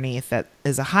underneath that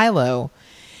is a high-low.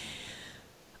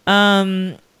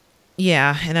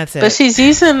 Yeah, and that's it. But she's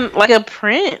using like a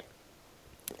print.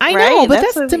 I know, but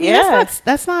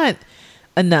that's not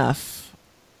enough.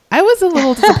 I was a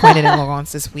little disappointed in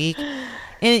Laurence this week.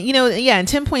 And, and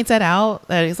Tim points that out,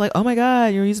 that he's like, oh my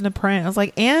God, you're using a print. I was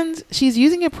like, and she's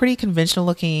using a pretty conventional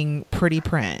looking, pretty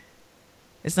print.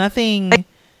 It's nothing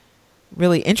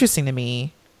really interesting to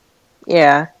me.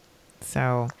 Yeah.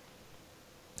 So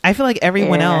I feel like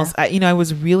everyone else, I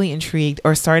was really intrigued,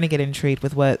 or starting to get intrigued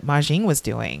with what Majing was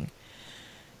doing.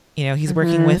 He's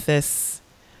working with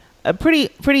a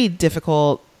pretty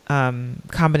difficult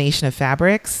combination of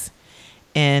fabrics.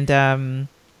 And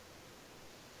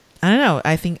I don't know.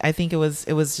 I think it was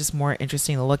just more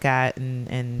interesting to look at,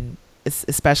 and it's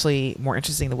especially more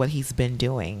interesting than what he's been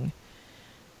doing.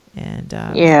 And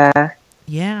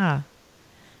yeah.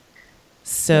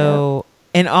 So,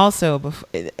 and also,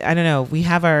 I don't know. We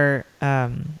have our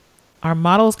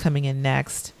models coming in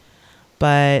next,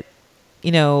 but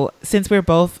since we're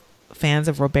both fans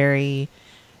of Robert,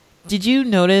 did you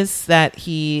notice that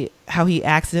how he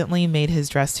accidentally made his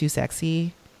dress too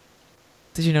sexy?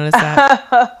 Did you notice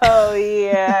that? Oh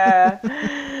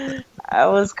yeah. I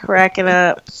was cracking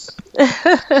up.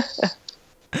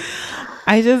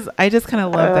 I just kind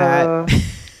of love that.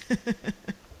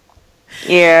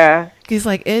 Yeah. He's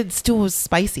like, it's too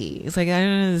spicy. It's like, I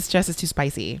don't know, this dress is too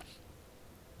spicy.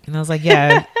 And I was like,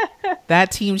 yeah,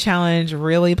 that team challenge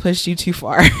really pushed you too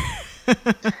far.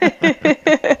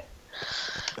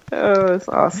 Oh, it's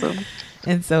awesome.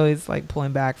 And so he's like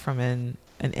pulling back from an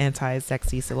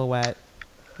anti-sexy silhouette.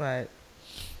 But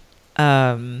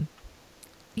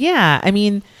yeah, I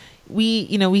mean,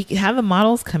 we have the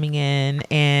models coming in,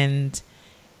 and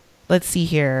let's see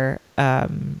here.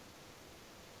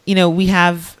 We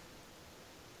have,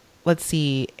 let's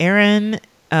see, Erin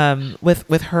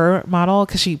with her model,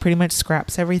 because she pretty much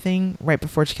scraps everything right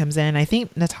before she comes in. I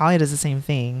think Natalia does the same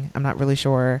thing. I'm not really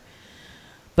sure,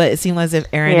 but it seemed as if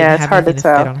Erin didn't have anything to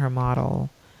fit on her model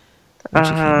when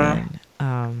she came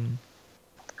in.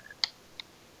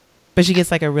 But she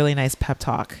gets like a really nice pep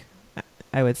talk,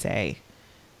 I would say,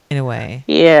 in a way.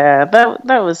 Yeah,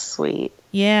 that was sweet.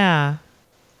 Yeah,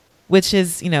 which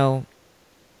is, you know,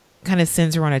 kind of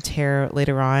sends her on a tear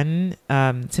later on,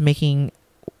 to making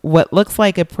what looks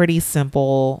like a pretty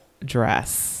simple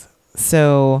dress.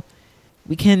 So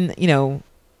we can, you know,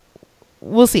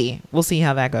 we'll see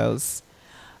how that goes.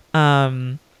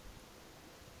 And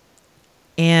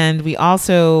we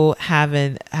also have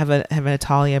a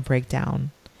Natalia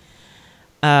breakdown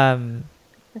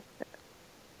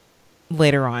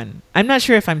later on. I'm not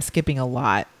sure if I'm skipping a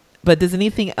lot, but did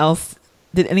anything else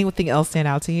stand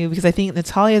out to you? Because I think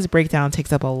Natalia's breakdown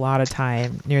takes up a lot of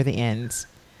time near the end.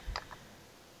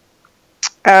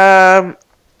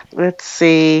 Let's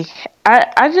see. I'm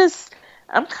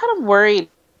kind of worried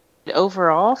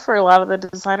overall for a lot of the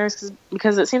designers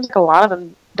because it seems like a lot of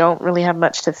them don't really have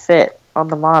much to fit on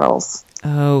the models.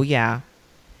 Oh yeah,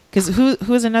 because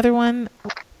who's another one?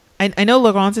 I know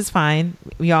Laurence is fine.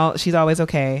 She's always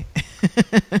okay.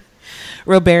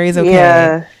 Roberry's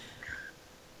okay.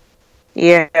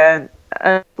 Yeah.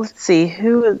 Let's see.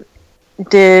 Who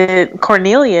did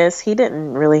Cornelius? He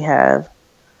didn't really have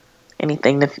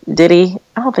anything did he?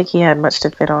 I don't think he had much to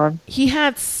fit on. He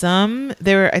had some.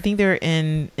 I think they were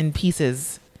in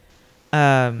pieces.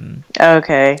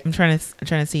 Okay. I'm trying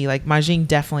to see. Like Majin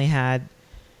definitely had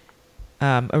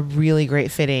a really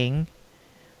great fitting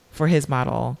for his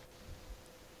model.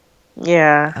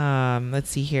 Yeah. Let's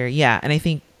see here. Yeah, and I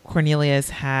think Cornelius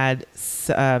had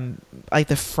like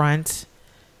the front.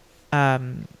 I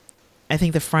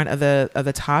think the front of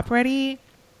the top ready.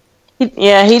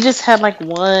 Yeah, he just had like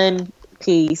one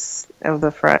piece of the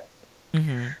front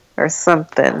or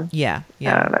something. Yeah. I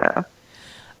don't know.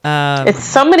 It's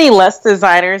so many less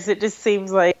designers. It just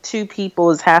seems like two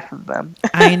people is half of them.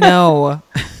 I know.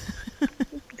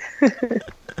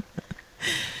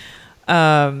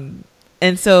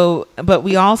 And so, but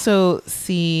we also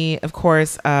see, of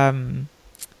course, gosh,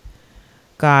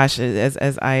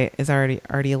 as I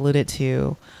already alluded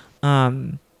to,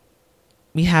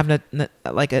 we have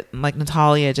like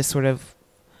Natalia just sort of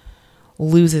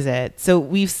loses it. So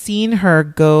we've seen her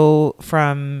go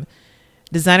from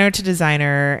designer to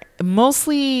designer.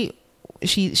 Mostly,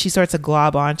 she starts to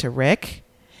glob onto Rick,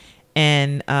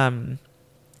 and going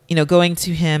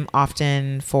to him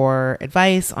often for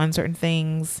advice on certain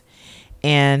things.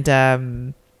 And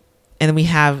then we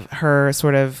have her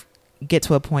sort of get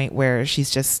to a point where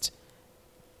she's just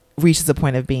reaches a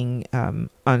point of being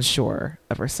unsure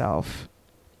of herself.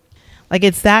 Like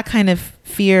it's that kind of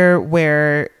fear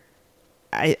where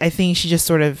I think she just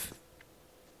sort of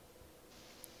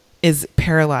is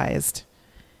paralyzed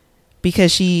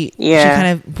because she kind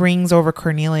of brings over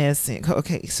Cornelius.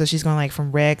 Okay, so she's going like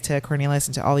from Rick to Cornelius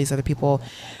and to all these other people.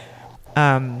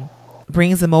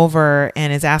 Brings them over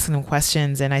and is asking them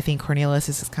questions, and I think Cornelius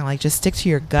is just kind of like, just stick to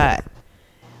your gut.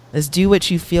 Let's do what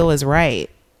you feel is right.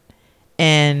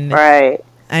 And I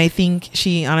think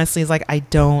she honestly is like, I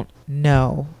don't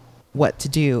know what to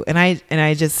do, and I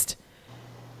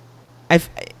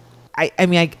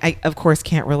mean I of course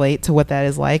can't relate to what that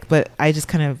is like, but I just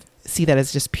kind of see that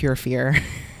as just pure fear.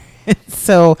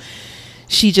 So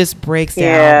she just breaks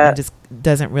down and just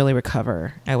doesn't really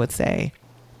recover, I would say,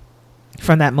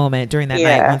 from that moment during that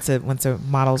night once the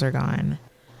models are gone.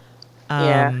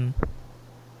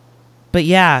 But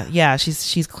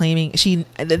she's claiming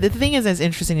the thing is that's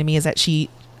interesting to me is that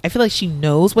I feel like she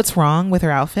knows what's wrong with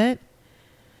her outfit,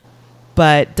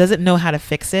 but doesn't know how to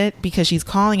fix it because she's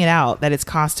calling it out that it's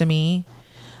costumey.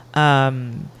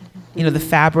 The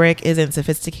fabric isn't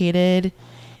sophisticated,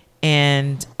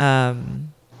 and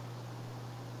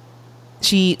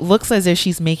she looks as if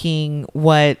she's making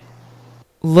what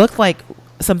looked like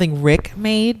something Rick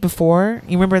made before.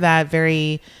 You remember that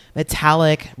very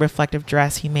metallic reflective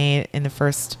dress he made in the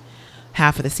first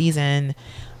half of the season,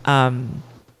 and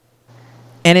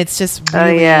it's just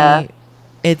really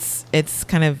it's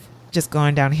kind of just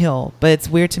going downhill. But it's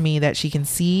weird to me that she can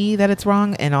see that it's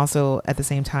wrong and also at the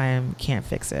same time can't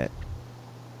fix it.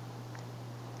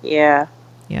 Yeah.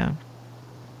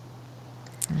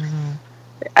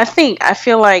 I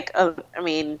feel like I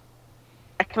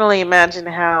can only imagine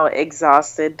how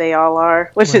exhausted they all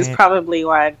are, which is probably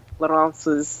why Laurence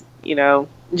is,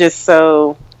 just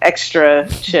so extra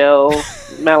chill,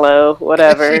 mellow,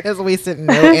 whatever. She has wasted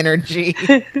no energy.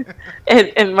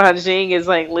 and Majin is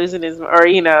like losing his, or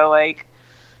like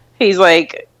he's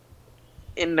like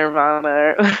in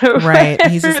Nirvana. Right.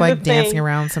 He's just like The dancing thing.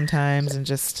 around sometimes and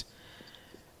just,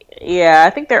 Yeah, I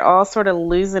think they're all sort of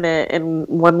losing it in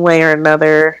one way or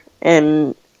another.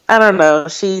 And I don't know,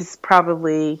 she's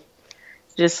probably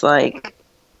just like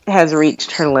has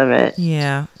reached her limit.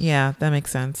 yeah, that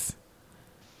makes sense.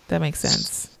 That makes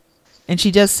sense. And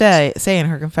she does say in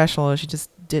her confessional, she just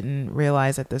didn't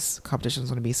realize that this competition was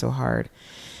going to be so hard.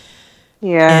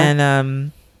 Yeah.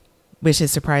 And, which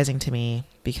is surprising to me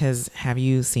because have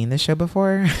you seen this show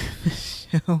before?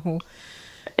 Show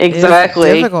Exactly.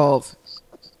 is difficult.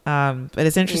 But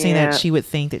it's interesting Yeah. that she would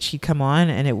think that she'd come on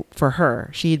and for her,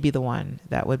 she'd be the one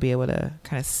that would be able to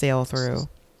kind of sail through.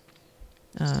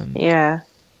 Yeah.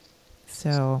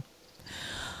 So,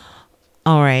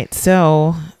 all right.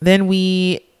 So then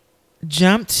we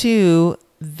jump to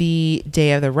the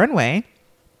day of the runway.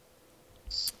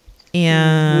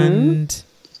 And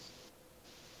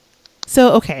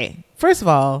so, okay. First of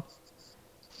all,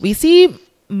 we see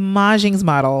Mahjong's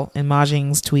model in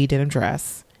Mahjong's tweed denim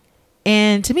dress.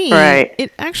 And to me, Right.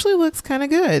 it actually looks kind of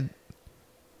good.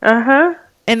 Uh-huh.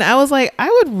 And I was like, I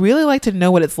would really like to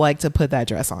know what it's like to put that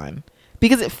dress on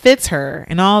because it fits her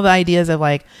and all the ideas of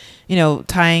like, you know,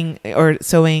 tying or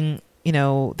sewing, you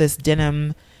know, this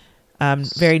denim,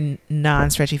 very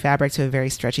non-stretchy fabric to a very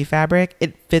stretchy fabric.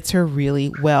 It fits her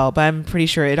really well, but I'm pretty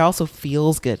sure it also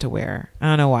feels good to wear. I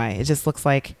don't know why. It just looks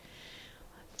like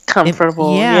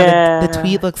Comfortable. The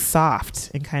tweed looks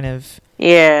soft and kind of,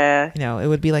 Yeah. you know, it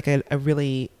would be like a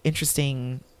really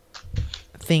interesting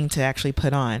thing to actually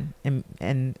put on. And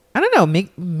I don't know,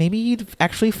 maybe you'd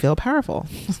actually feel powerful.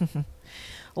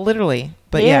 Literally.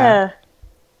 But yeah.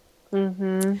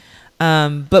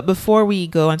 But before we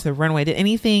go onto the runway, did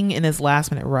anything in this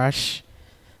last minute rush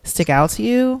stick out to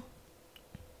you?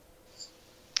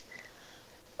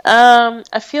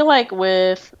 I feel like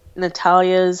with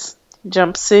Natalia's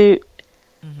jumpsuit,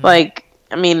 like,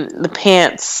 I mean, the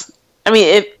pants, I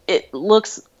mean, it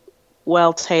looks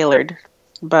well tailored,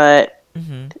 but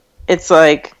it's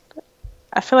like,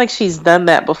 I feel like she's done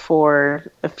that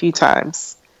before a few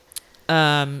times.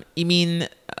 You mean,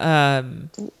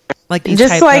 like these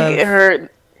just type like of... her,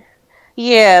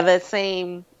 yeah, that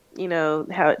same, you know,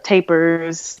 how it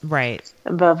tapers right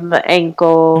above the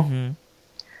ankle,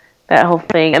 that whole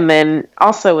thing. And then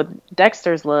also with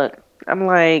Dexter's look, I'm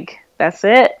like, that's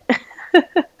it.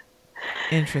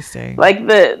 Interesting. Like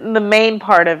the main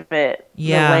part of it,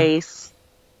 Yeah. the lace.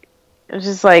 It was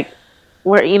just like,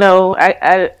 where, you know,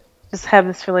 I just have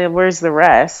this feeling of where's the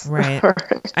rest? Right.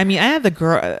 I mean, I had the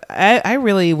girl. I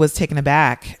really was taken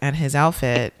aback at his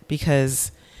outfit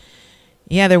because,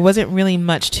 yeah, there wasn't really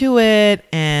much to it,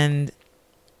 and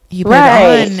he put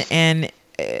it on, and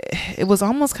it was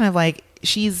almost kind of like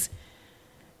she's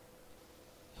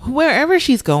wherever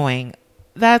she's going,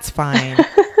 that's fine,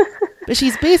 but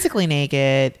she's basically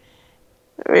naked,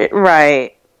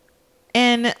 right?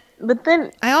 And but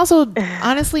then I also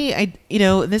honestly, you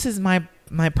know, this is my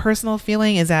personal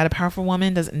feeling is that a powerful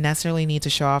woman doesn't necessarily need to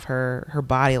show off her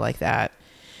body like that,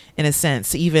 in a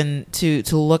sense, even to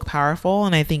look powerful.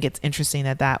 And I think it's interesting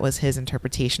that was his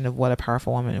interpretation of what a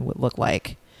powerful woman would look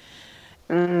like.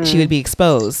 She would be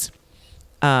exposed,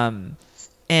 and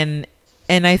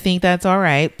I think that's all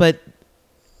right. But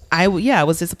I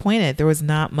was disappointed. There was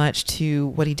not much to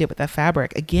what he did with that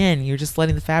fabric. Again, you're just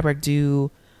letting the fabric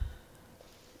do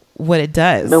what it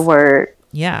does. The word,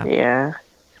 yeah.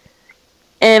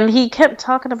 And he kept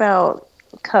talking about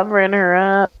covering her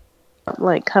up,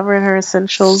 like covering her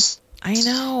essentials. I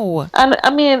know.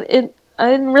 I mean, I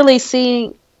didn't really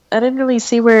see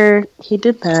where he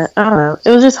did that. I don't know.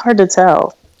 It was just hard to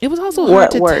tell. It was also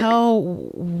hard to tell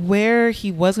where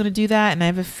he was going to do that, and I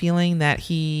have a feeling that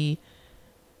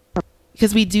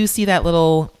because we do see that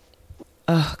little,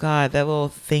 that little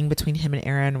thing between him and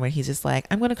Aaron where he's just like,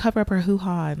 I'm going to cover up her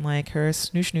hoo-ha and like her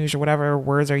snoosh or whatever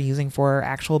words are using for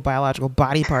actual biological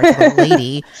body parts of a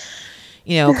lady.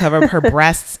 You know, cover up her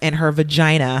breasts and her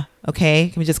vagina. Okay,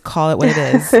 can we just call it what it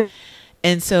is?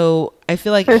 And so I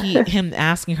feel like him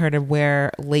asking her to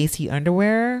wear lacy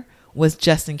underwear was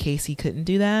just in case he couldn't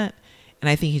do that, and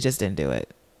I think he just didn't do it.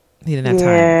 He didn't have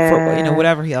time for, you know,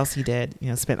 whatever else he did. You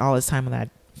know, spent all his time on that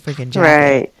freaking jacket.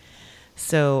 Right.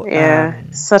 So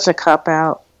such a cop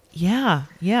out. Yeah.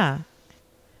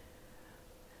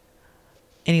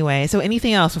 Anyway, so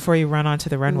anything else before you run onto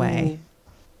the runway?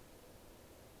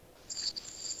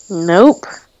 Nope.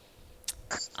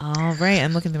 All right,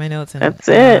 I'm looking through my notes and that's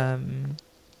it.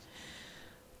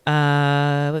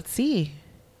 Let's see.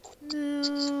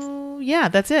 No, yeah,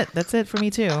 that's it. That's it for me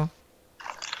too.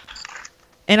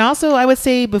 And also, I would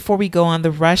say before we go on,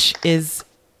 the rush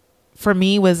for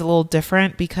me was a little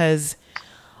different because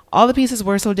all the pieces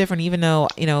were so different, even though,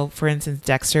 for instance,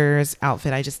 Dexter's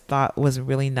outfit I just thought was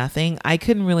really nothing. I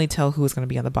couldn't really tell who was going to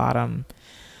be on the bottom.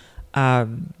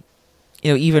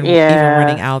 Even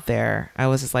running out there, I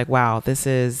was just like, wow, this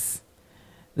is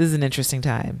an interesting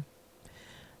time.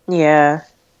 Yeah.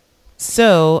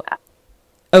 So,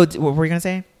 what were you going to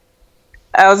say?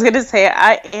 I was going to say,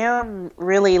 I am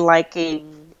really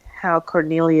liking how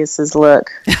Cornelius's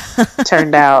look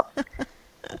turned out.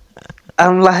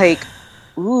 I'm like,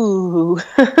 ooh.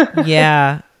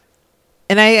 Yeah.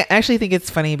 And I actually think it's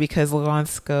funny because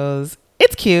Laurence goes,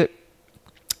 it's cute.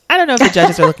 I don't know if the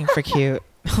judges are looking for cute.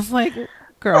 I was like,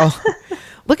 girl,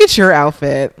 look at your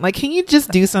outfit. Like, can you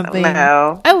just do something?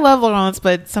 No. I love Laurence,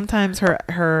 but sometimes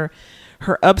her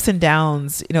ups and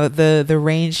downs, the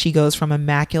range she goes from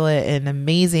immaculate and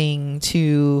amazing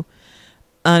to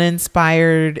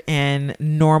uninspired and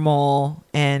normal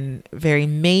and very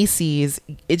Macy's,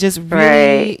 it just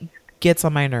really gets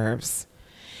on my nerves.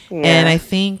 Yeah. And I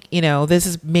think, this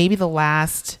is maybe the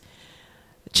last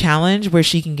challenge where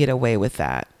she can get away with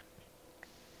that.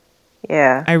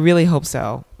 Yeah. I really hope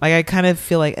so. Like, I kind of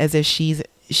feel like as if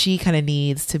she kind of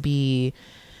needs to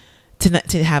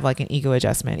have like an ego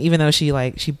adjustment, even though she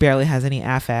barely has any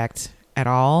affect at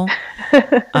all.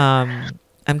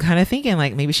 I'm kind of thinking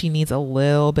like maybe she needs a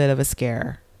little bit of a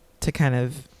scare to kind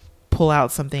of pull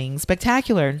out something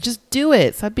spectacular and just do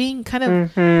it. Stop being kind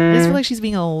of, I just feel like she's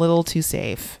being a little too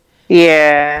safe.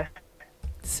 Yeah.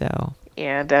 So.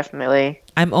 Yeah, definitely.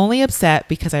 I'm only upset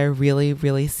because I really,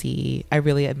 really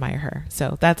admire her.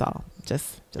 So that's all.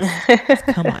 Just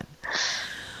come on.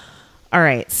 All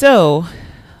right. So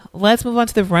let's move on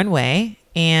to the runway.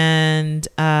 And,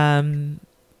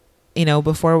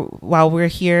 while we're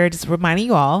here, just reminding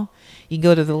you all, you can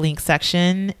go to the link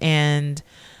section and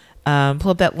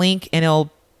pull up that link, and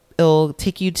it'll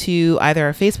take you to either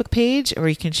our Facebook page, or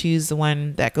you can choose the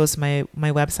one that goes to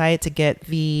my website to get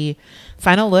the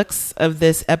final looks of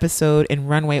this episode in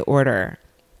runway order.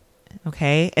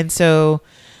 Okay. And so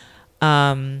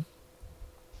I'll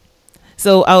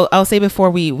say before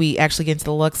we actually get into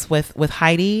the looks with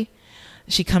Heidi,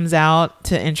 she comes out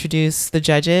to introduce the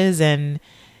judges, and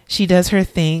she does her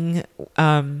thing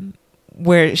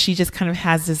where she just kind of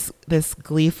has this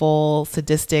gleeful,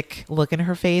 sadistic look in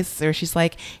her face, where she's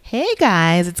like, hey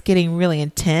guys, it's getting really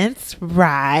intense,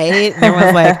 right? And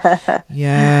everyone's like,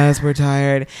 yes, we're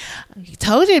tired. I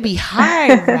told you it'd be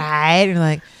hard, right? And you're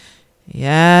like,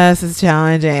 yes, it's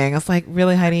challenging. I was like,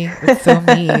 really, Heidi? It's so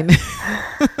mean.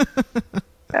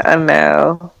 I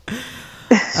know.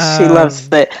 She loves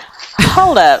it.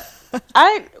 Hold up.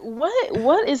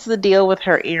 What is the deal with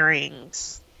her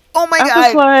earrings? Oh my God. I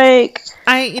was like,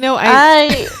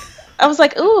 I was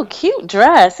like, ooh, cute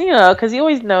dress, because you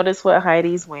always notice what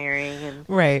Heidi's wearing. And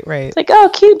right. It's like, oh,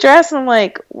 cute dress. And I'm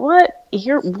like, what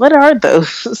are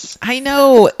those? I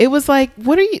know. It was like,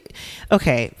 what are you?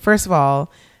 Okay, first of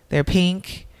all, they're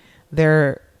pink.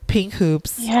 They're pink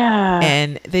hoops. Yeah.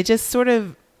 And they're just sort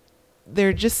of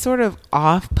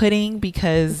off-putting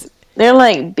because they're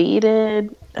like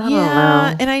beaded. I don't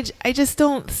know. And I just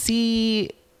don't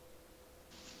see.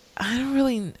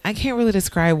 I can't really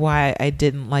describe why I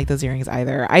didn't like those earrings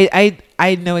either.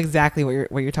 I know exactly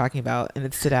what you're talking about, and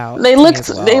it stood out. They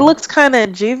looked kind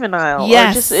of juvenile.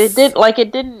 Yes. Or just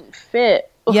it didn't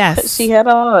fit. Yes. What she had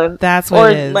on. That's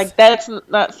what it is. Like that's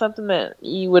not something that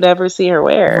you would ever see her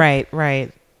wear.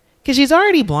 Right. Because she's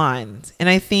already blonde, and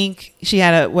I think she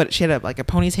had a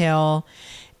ponytail.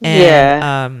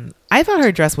 And I thought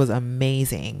her dress was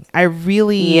amazing. I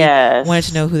really wanted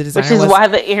to know who the designer was. Which is why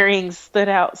the earrings stood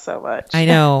out so much. I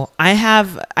know.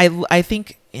 I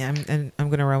think, and I'm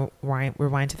going to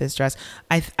rewind to this dress.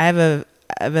 I have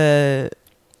a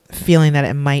feeling that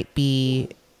it might be,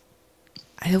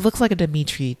 it looks like a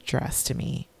Dimitri dress to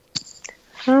me.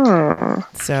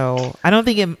 So I don't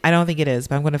think it is,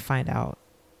 but I'm going to find out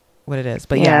what it is.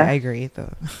 But yeah, I agree.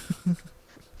 The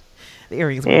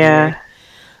earrings were weird.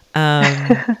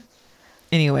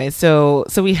 Anyway, so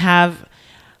we have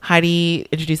Heidi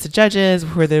introduce the judges,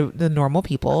 who are the normal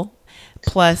people,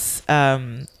 plus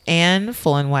Anne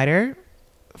Fullenwider,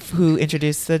 who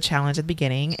introduced the challenge at the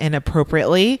beginning, and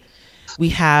appropriately we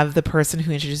have the person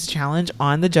who introduced the challenge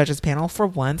on the judges panel for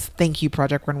once. Thank you,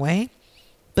 Project Runway.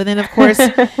 But then of course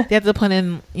they have to put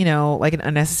in, like an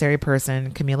unnecessary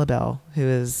person, Camila Bell, who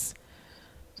is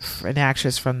an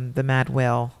actress from The Mad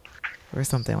Whale or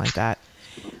something like that.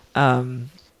 And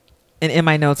in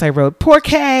my notes I wrote, poor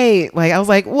Kay. Like, I was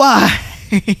like, why?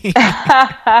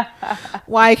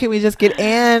 Why can't we just get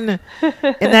Anne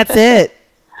and that's it?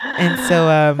 And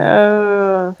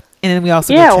so and then we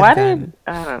also I don't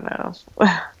know.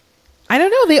 I don't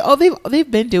know.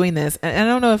 They've been doing this. And I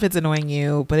don't know if it's annoying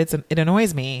you, but it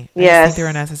annoys me. I just think they're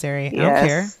unnecessary. I don't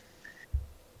care.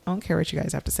 I don't care what you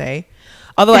guys have to say.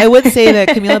 Although I would say that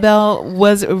Camila Bell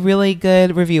was a really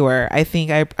good reviewer. I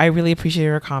think I really appreciated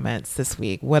her comments this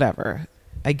week. Whatever,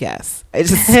 I guess. I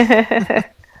just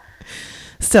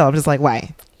still, I'm just like,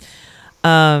 why?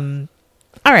 All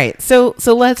right, so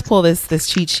let's pull this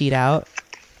cheat sheet out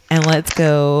and let's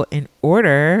go in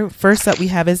order. First up, we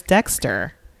have is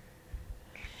Dexter,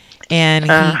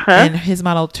 and and his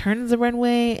model turns the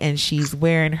runway, and she's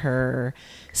wearing her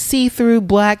see-through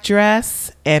black dress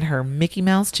and her Mickey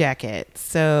Mouse jacket.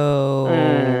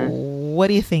 So, what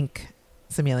do you think,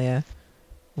 Samelia?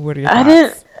 What are your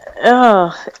thoughts?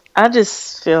 I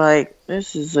just feel like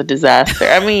this is a disaster.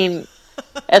 I mean,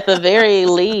 at the very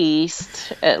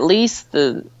least,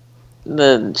 the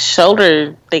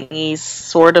shoulder thingies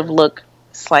sort of look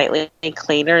slightly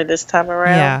cleaner this time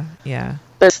around. Yeah.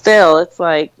 But still, it's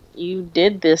like you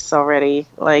did this already,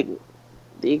 like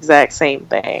the exact same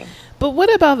thing. But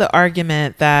what about the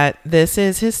argument that this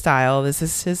is his style, this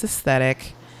is his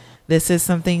aesthetic, this is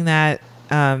something that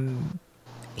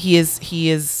he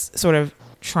is sort of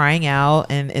trying out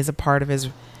and is a part of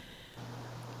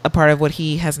what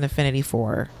he has an affinity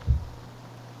for?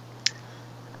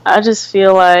 I just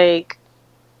feel like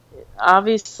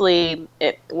obviously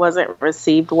it wasn't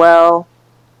received well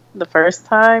the first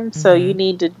time, so you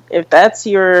need to, if that's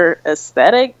your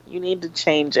aesthetic, you need to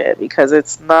change it, because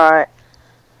it's not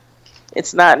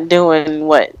doing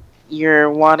what you're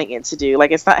wanting it to do.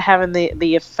 Like, it's not having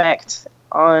the effect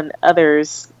on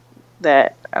others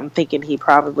that I'm thinking he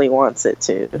probably wants it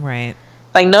to. Right.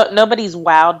 Like, nobody's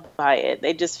wowed by it.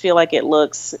 They just feel like it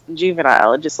looks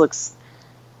juvenile. It just looks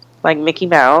like Mickey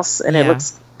Mouse, and it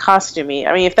looks costumey.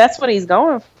 I mean, if that's what he's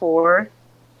going for,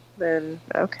 then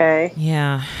okay.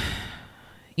 Yeah.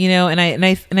 You know, and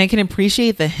I can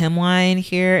appreciate the hemline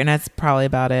here, and that's probably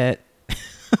about it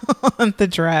on the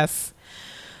dress.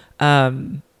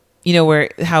 You know,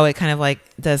 how it kind of like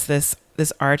does this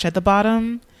arch at the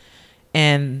bottom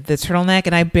and the turtleneck,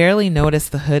 and I barely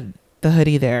noticed the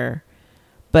hoodie there.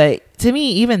 But to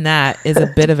me, even that is a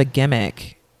bit of a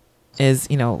gimmick, is,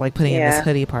 you know, like putting in this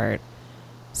hoodie part.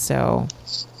 So.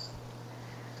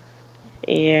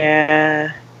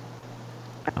 Yeah.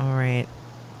 All right.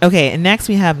 Okay. And next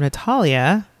we have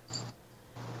Natalia.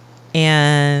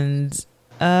 And,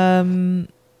 I don't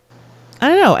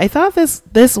know. I thought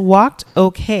this walked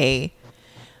okay,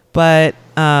 but,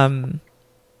 I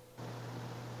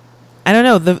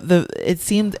don't know. It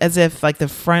seemed as if like the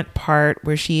front part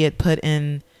where she had put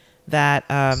in that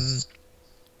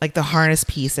like the harness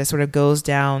piece that sort of goes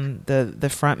down the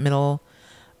front middle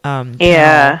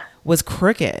was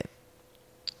crooked.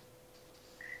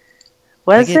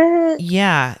 Was it?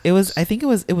 Yeah, it was. I think it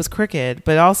was crooked,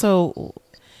 but also,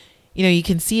 you know, you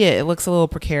can see it. It looks a little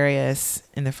precarious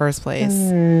in the first place.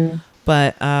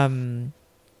 But I don't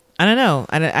know.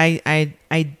 I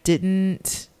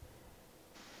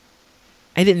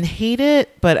didn't hate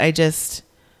it, but I just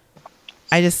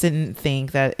didn't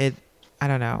think that it. I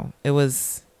don't know. It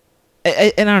was.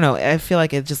 I don't know. I feel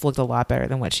like it just looked a lot better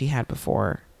than what she had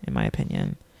before, in my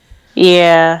opinion.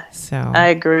 Yeah. So I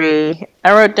agree.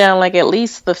 I wrote down like at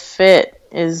least the fit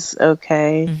is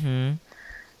okay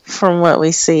from what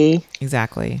we see.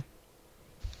 Exactly.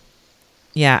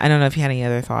 Yeah, I don't know if you had any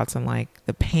other thoughts on like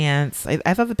the pants. I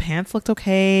thought the pants looked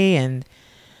okay, and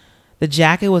the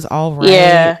jacket was all right.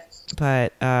 Yeah.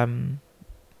 But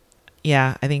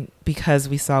yeah, I think because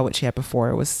we saw what she had before,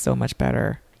 it was so much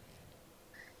better.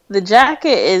 The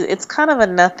jacket it's kind of a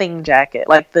nothing jacket,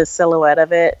 like the silhouette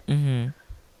of it.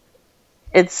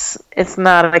 It's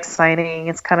not exciting.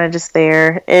 It's kind of just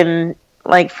there, and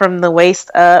like from the waist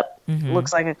up,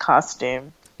 looks like a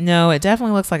costume. No, it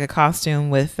definitely looks like a costume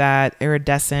with that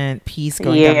iridescent piece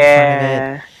going down the front of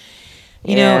it.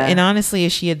 You know, and honestly,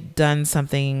 if she had done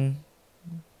something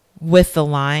with the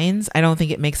lines, I don't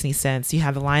think it makes any sense. You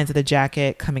have the lines of the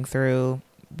jacket coming through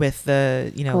with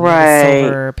the, you know, the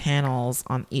silver panels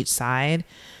on each side,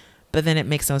 but then it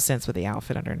makes no sense with the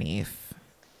outfit underneath.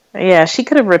 Yeah, she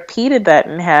could have repeated that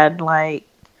and had like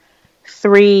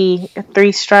three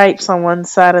stripes on one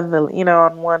side of the, you know,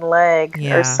 on one leg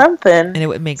or something, and it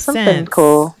would make something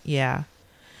cool. Yeah,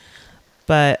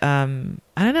 but I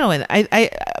don't know, and I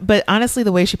but honestly,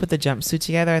 the way she put the jumpsuit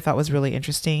together, I thought was really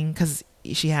interesting, because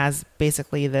she has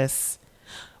basically this.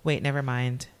 Wait, never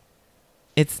mind.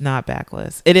 It's not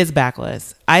backless. It is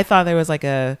backless. I thought there was like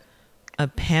a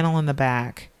panel in the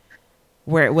back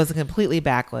where it wasn't completely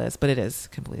backless, but it is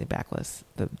completely backless.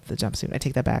 The jumpsuit. I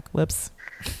take that back. Whoops.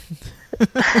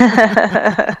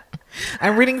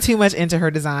 I'm reading too much into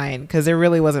her design because there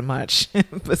really wasn't much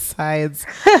besides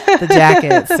the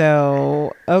jacket.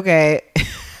 So, okay.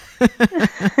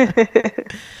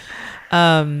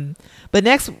 But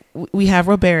next we have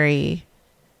Roberi,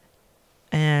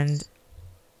 and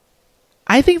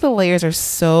I think the layers are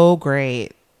so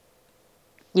great.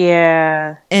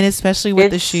 Yeah. And especially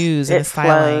with the shoes and the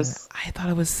styling. Flows. I thought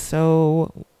it was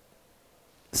so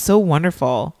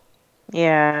wonderful.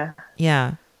 Yeah.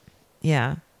 Yeah.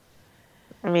 Yeah.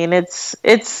 I mean, it's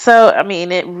so, I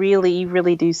mean, it really, you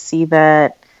really do see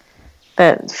that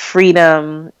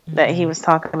freedom that he was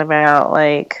talking about.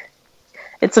 Like,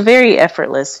 it's a very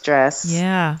effortless dress.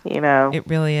 Yeah. You know, it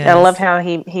really is. I love how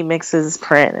he mixes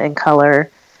print and color.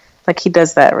 Like, he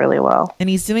does that really well. And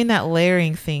he's doing that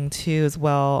layering thing too as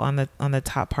well on the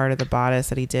top part of the bodice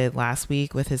that he did last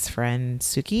week with his friend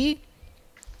Suki,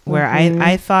 where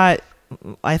I thought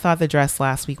the dress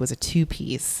last week was a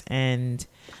 2-piece, and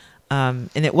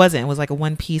it wasn't. It was like a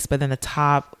 1-piece, but then the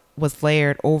top was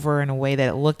layered over in a way that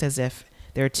it looked as if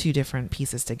there are 2 different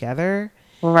pieces together.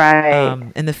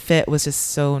 Right. And the fit was just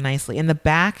so nicely. And the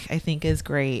back, I think, is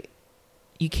great.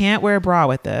 You can't wear a bra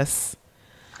with this,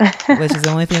 which is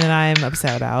the only thing that I'm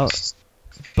upset about.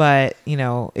 But, you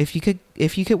know, if you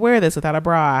could wear this without a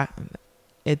bra,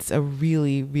 it's a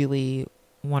really, really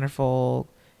wonderful,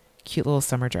 cute little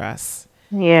summer dress.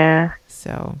 Yeah.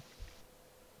 So,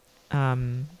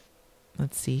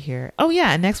 let's see here. Oh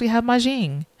yeah, next we have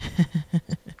Majing.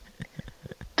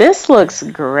 This looks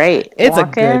great. It's a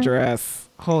good dress.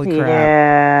 Holy crap.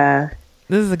 Yeah.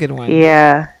 This is a good one.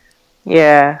 Yeah.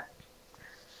 Yeah.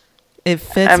 It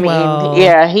fits well.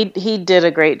 Yeah, he did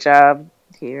a great job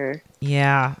here.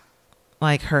 Yeah.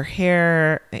 Like her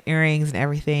hair, the earrings and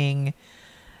everything.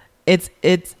 It's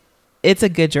a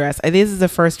good dress. This is the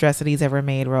first dress that he's ever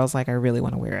made where I was like, I really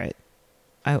want to wear it.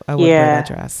 I would wear that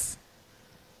dress.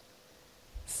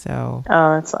 So.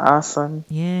 Oh, that's awesome.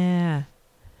 Yeah.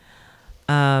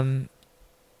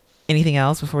 Anything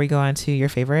else before we go on to your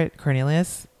favorite,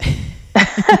 Cornelius?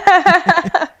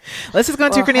 Let's just go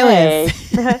into Cornelius.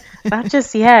 Hey, not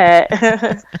just yet.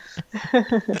 I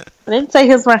didn't say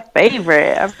he's my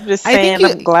favorite. I'm just saying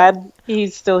I'm glad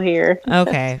he's still here.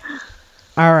 Okay.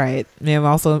 All right. Maybe I'm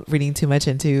also reading too much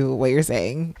into what you're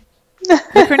saying.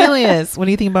 But Cornelius, what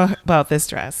do you think about this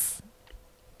dress?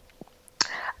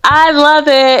 I love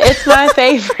it. It's my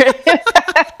favorite.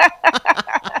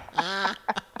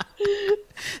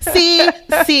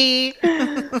 See.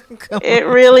 It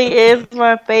really is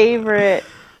my favorite.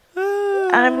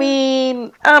 I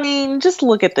mean, just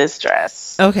look at this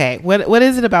dress. Okay, what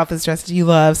is it about this dress that you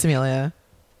love, Samelia?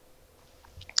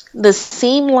 The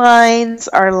seam lines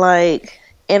are like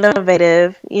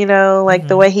innovative, you know, like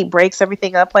the way he breaks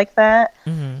everything up like that.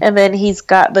 And then he's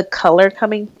got the color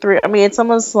coming through. I mean, it's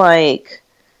almost like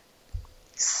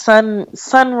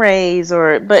sun rays,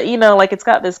 but you know, like it's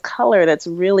got this color that's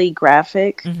really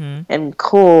graphic and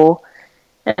cool,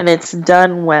 and it's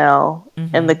done well,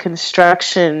 and the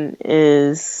construction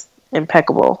is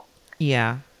impeccable.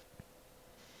 Yeah.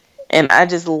 And I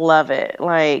just love it.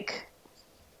 Like,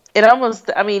 it almost,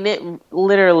 I mean, it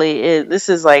literally is, this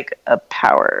is like a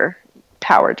power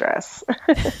dress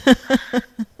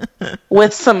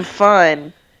with some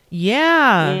fun.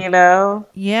 Yeah. You know?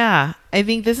 Yeah. I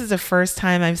think this is the first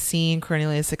time I've seen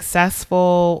Cornelius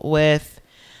successful with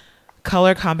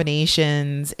color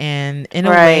combinations, and in a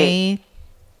way,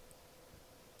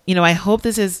 you know, I hope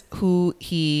this is who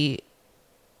he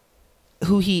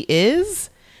is,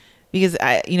 because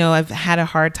I've had a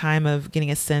hard time of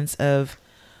getting a sense of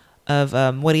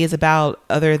what he is about,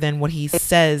 other than what he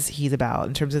says he's about,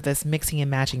 in terms of this mixing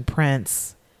and matching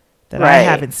prints that I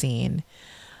haven't seen.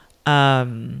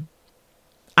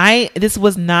 This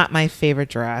was not my favorite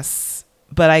dress,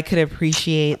 but I could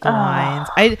appreciate the lines.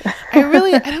 I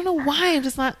really, I don't know why,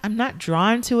 I'm not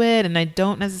drawn to it, and I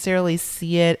don't necessarily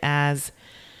see it as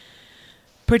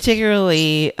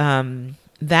particularly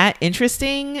that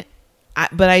interesting.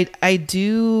 But I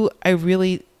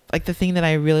really like, the thing that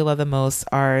I really love the most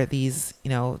are these, you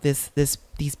know, these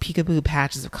peekaboo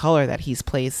patches of color that he's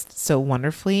placed so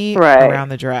wonderfully around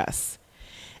the dress.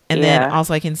 And then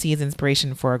also I can see his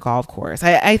inspiration for a golf course.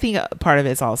 I think part of it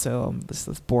is also this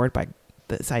bored by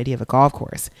this idea of a golf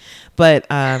course. But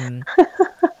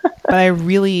but I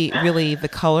really, really, the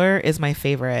color is my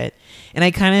favorite. And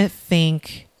I kind of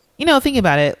think, thinking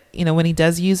about it, when he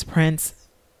does use prints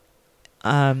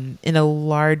in a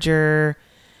larger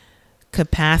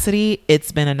capacity,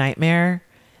 it's been a nightmare.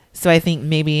 So I think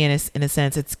maybe in a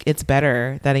sense it's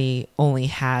better that he only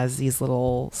has these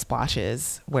little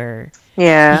splotches where he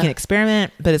can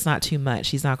experiment, but it's not too much.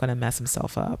 He's not going to mess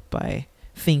himself up by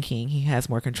thinking he has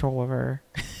more control over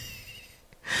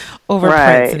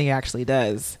Right. Prince than he actually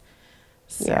does.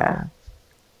 So, Yeah.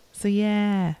 So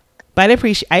yeah, but I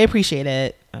appreciate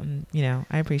it. I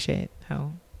appreciate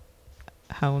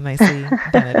how nicely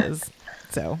done it is.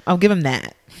 So I'll give him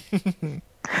that.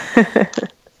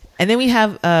 And then we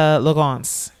have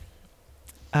Logance.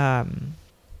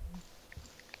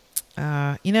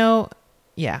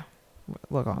 Yeah,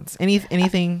 Logance.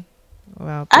 Anything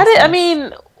about this I dress?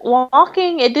 mean,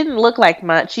 walking, it didn't look like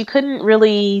much. You couldn't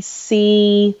really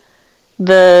see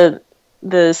the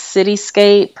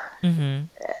cityscape Mm-hmm.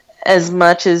 as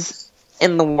much as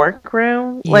in the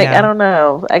workroom. Like, Yeah. I don't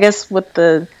know. I guess with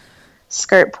the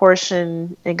skirt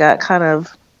portion, it got kind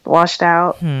of washed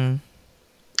out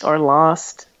or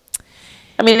lost.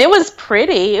 I mean, it was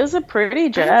pretty. It was a pretty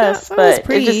dress, thought it was but it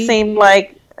pretty. just seemed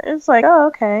like it's like, oh,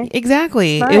 okay.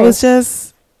 Exactly. It's It was nice.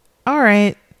 just all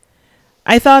right.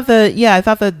 I thought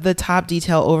the top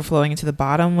detail overflowing into the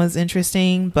bottom was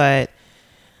interesting, but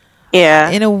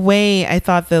Yeah. in a way, I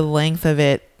thought the length of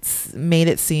it made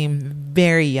it seem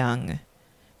very young.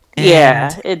 Yeah,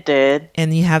 it did.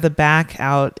 And you have the back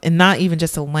out, and not even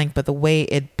just the length, but the way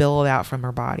it billowed out from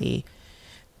her body.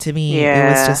 To me, it was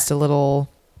Yeah. just it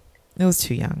was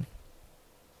too young.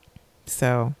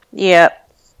 So, Yeah.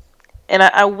 And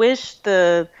I wish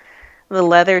the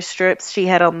leather strips she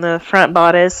had on the front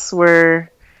bodice were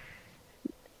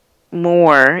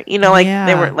more,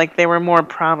 they were more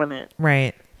prominent.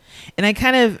 right. And I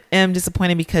kind of am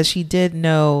disappointed because she did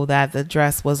know that the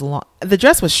dress was long. The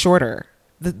dress was shorter.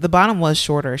 The bottom was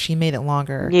shorter. She made it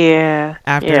longer. Yeah.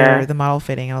 After the model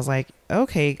fitting, I was like,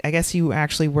 okay, I guess you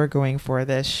actually were going for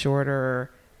this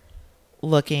shorter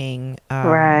looking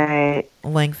Right.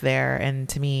 length there. And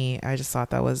to me, I just thought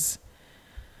that was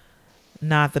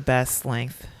not the best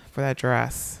length for that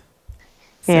dress.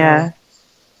 So, Yeah.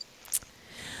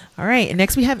 all right. And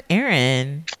next we have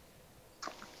Erin.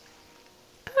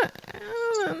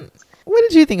 What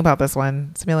did you think about this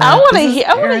one, Samila? I want to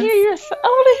hear your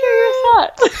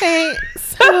thoughts. Okay,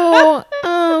 so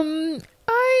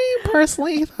I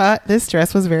personally thought this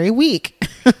dress was very weak.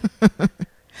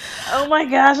 Oh my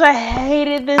gosh, I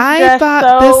hated this I dress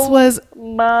thought so this was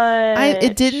much.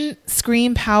 it didn't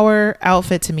scream power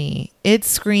outfit to me. It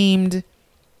screamed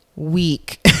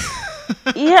weak.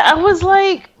 Yeah,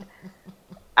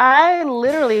 I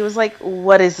literally was like,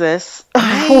 what is this?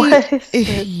 What is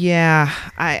this? Yeah,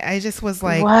 I just was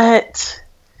like, What?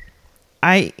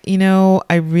 I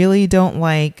really don't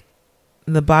like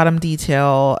the bottom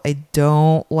detail. I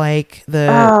don't like the.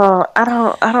 Oh, I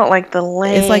don't like the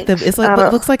length. It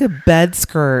looks like a bed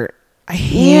skirt. I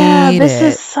hate Yeah, it. this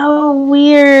is so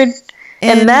weird.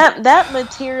 And that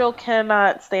material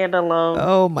cannot stand alone.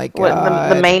 Oh my What,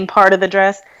 god. the main part of the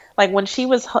dress. Like when she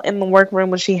was in the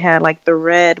workroom, when she had like the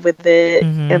red with it,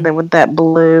 and then with that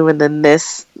blue, and then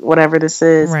this, whatever this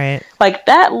is, Right. like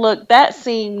that worked.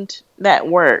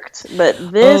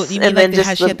 But this, you mean and like then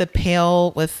just she had the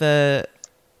pale with the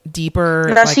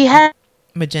deeper no, she had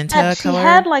magenta she color?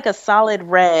 had like a solid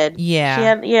red. Yeah. She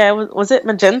had, was it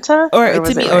magenta? or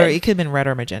was to me, it or red? it could have been red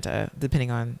or magenta, depending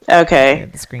on Okay.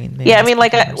 the screen. Yeah, I mean,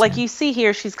 like you see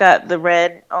here, she's got the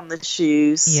red on the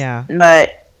shoes. Yeah.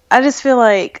 But I just feel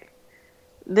like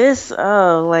this,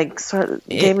 sort of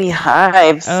gave me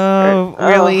hives. Oh,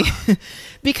 really?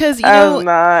 Because I was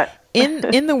not.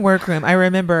 in the workroom, I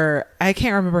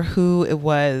can't remember who it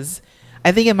was.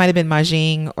 I think it might have been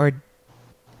Majing, or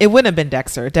it wouldn't have been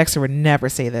Dexter. Dexter would never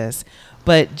say this,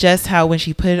 but just how when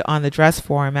she put it on the dress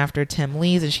form after Tim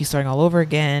leaves and she's starting all over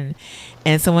again,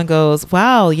 and someone goes,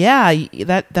 "Wow, yeah,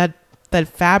 that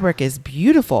fabric is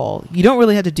beautiful. You don't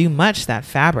really have to do much to that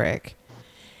fabric,"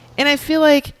 and I feel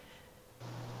like,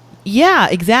 yeah,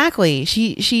 exactly.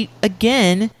 She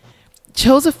again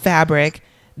chose a fabric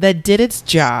that did its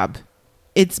job.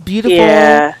 It's beautiful.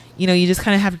 Yeah. You just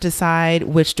kind of have to decide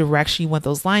which direction you want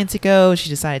those lines to go. She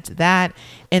decided to that.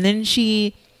 And then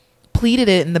she pleated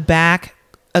it in the back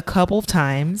a couple of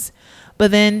times,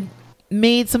 but then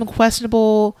made some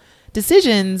questionable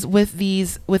decisions with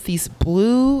these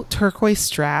blue turquoise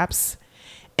straps.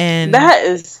 And That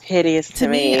is hideous to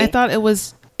me. I thought it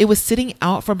was sitting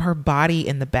out from her body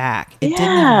in the back. It didn't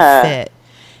Yeah. even fit.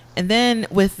 And then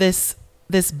with this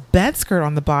bed skirt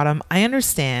on the bottom, I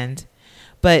understand,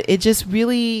 but it just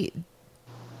really,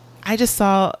 I was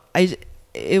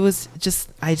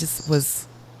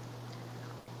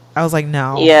like,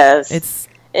 no. Yes.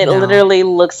 It no. literally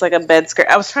looks like a bed skirt.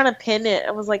 I was trying to pin it.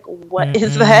 I was like, what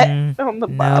is that on the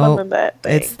bottom of that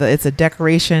thing? It's a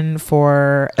decoration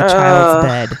for a child's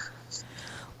bed,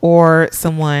 or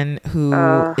someone who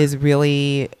is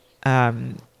really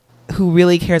who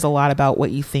really cares a lot about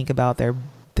what you think about their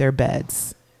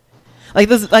beds. Like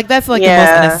this, like that's like the most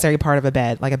unnecessary part of a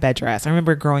bed, like a bed dress. I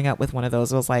remember growing up with one of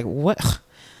those. I was like, what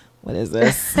is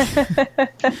this?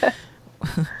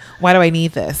 Why do I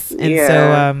need this? And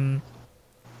so,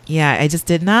 yeah, I just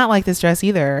did not like this dress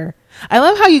either. I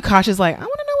love how Yukasha's like, I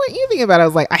want to know what you think about it. I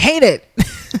was like, I hate it.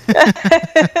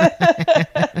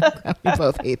 We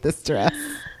both hate this dress.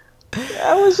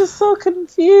 I was just so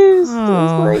confused.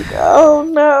 I was like, oh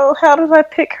no, how did I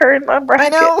pick her in my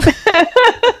bracket? I know.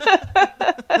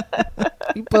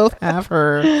 We both have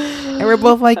her. And we're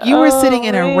both like, you were sitting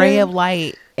in a ray of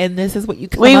light, and this is what you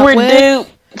come up with? We were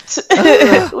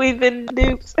duped. We've been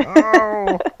duped.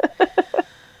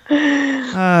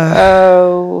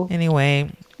 Anyway.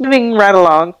 Moving right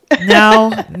along.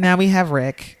 Now we have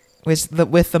Rick, with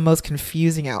the most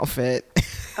confusing outfit.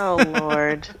 Oh,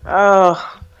 Lord.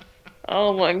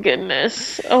 Oh my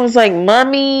goodness. I was like,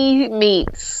 mummy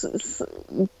meets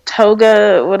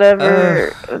toga,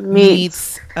 whatever.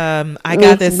 Meets I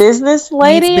got this business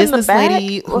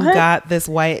lady who got this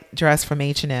white dress from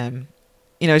H&M.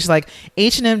 You know, she's like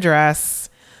H&M dress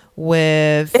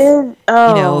with you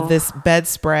know, this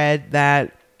bedspread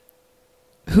that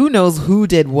who knows who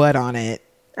did what on it.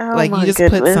 Like you just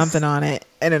put something on it.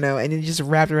 I don't know, and you just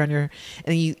wrapped around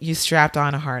and you strapped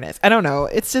on a harness. I don't know.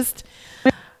 It's just,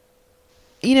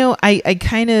 you know, I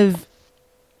kind of,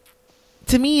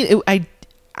 to me,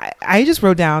 I just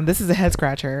wrote down, this is a head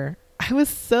scratcher. I was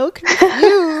so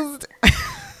confused.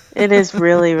 It is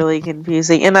really, really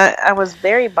confusing. And I was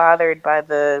very bothered by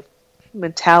the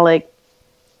metallic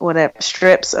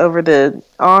strips over the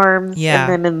arms. Yeah.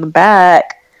 And then in the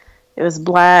back, it was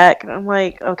black. I'm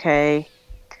like, okay.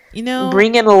 You know,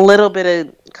 bring in a little bit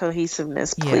of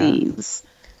cohesiveness, please.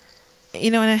 You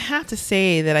know, and I have to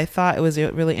say that I thought it was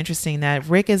really interesting that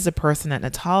Rick is the person that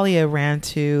Natalia ran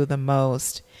to the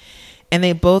most, and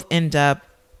they both end up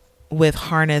with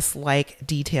harness-like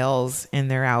details in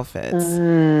their outfits.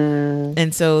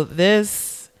 And so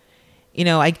this, you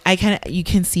know, I kind of, you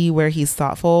can see where he's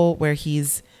thoughtful, where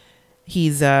he's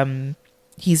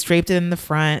draped it in the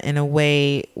front in a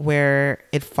way where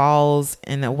it falls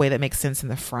in a way that makes sense in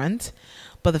the front.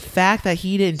 But the fact that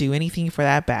he didn't do anything for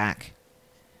that back,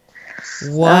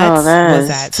 what was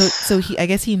that? So I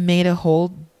guess he made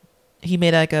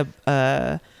like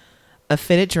a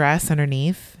fitted dress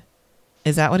underneath.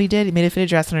 Is that what he did? He made a fitted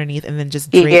dress underneath and then just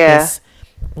draped this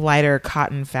lighter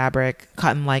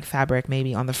cotton-like fabric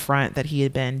maybe on the front that he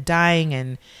had been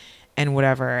dyeing and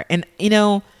whatever. And, you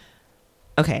know,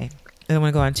 okay, I don't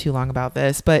want to go on too long about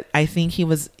this, but I think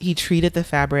he treated the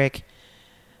fabric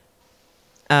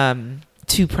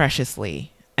too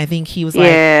preciously. I think he was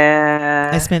like,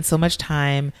 I spent so much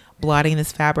time blotting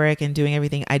this fabric and doing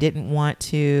everything. I didn't want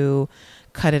to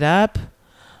cut it up.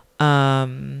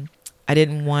 I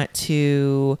didn't want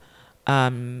to,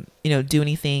 you know, do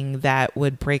anything that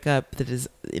would break up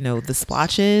the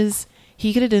splotches.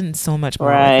 He could have done so much more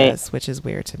with this, which is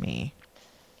weird to me.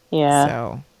 Yeah.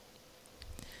 So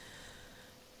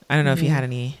I don't know if you had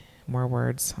any more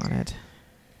words on it.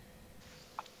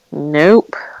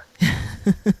 Nope.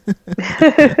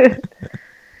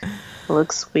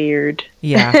 Looks weird.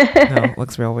 Yeah. No,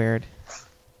 looks real weird.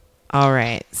 All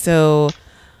right. So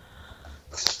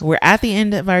we're at the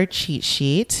end of our cheat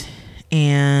sheet.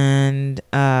 And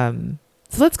so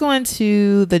let's go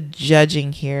into the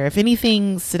judging here. If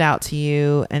anything stood out to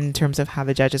you in terms of how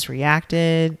the judges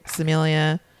reacted,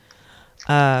 Samelia,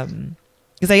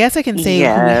 because I guess I can say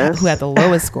who had the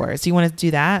lowest scores. Do you want to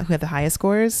do that? Who had the highest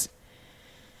scores?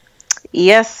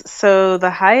 Yes. So the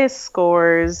highest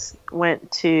scores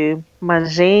went to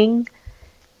Majing,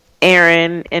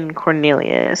 Aaron, and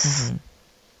Cornelius. Mm-hmm.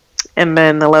 And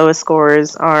then the lowest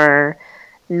scores are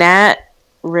Nat,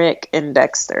 Rick, and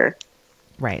Dexter.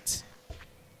 Right.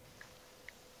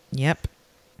 Yep.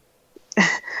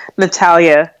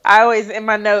 Natalia. I always, in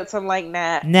my notes, I'm like,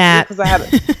 Nat. Because I had,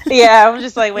 I'm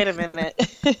just like, wait a minute.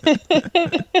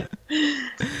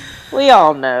 We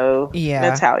all know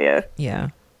Natalia. Yeah.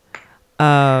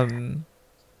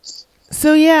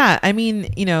 So yeah, I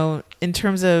mean, you know, in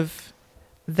terms of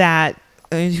that,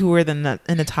 who were in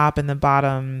the top and the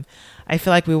bottom, I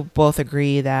feel like we both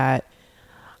agree that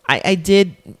I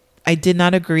did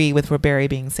not agree with Roberi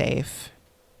being safe.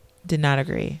 Did not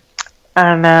agree. I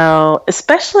don't know,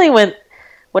 especially when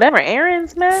whatever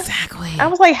Aaron's mess. Exactly. I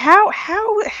was like, how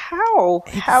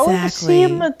is she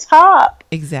in the top?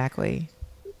 Exactly.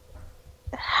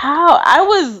 How? I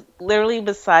was literally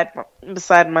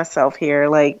beside myself here.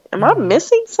 Like, am I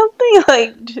missing something?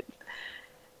 Like,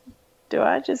 do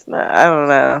I just not? I don't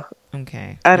know.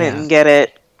 Okay. I didn't get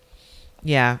it.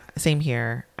 Yeah, same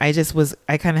here. I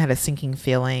kind of had a sinking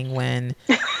feeling when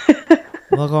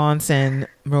Laurence and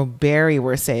Robert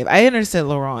were saved. I understood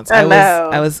Laurence.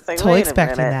 I was like, totally wait a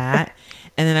expecting minute. that.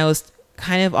 And then I was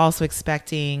kind of also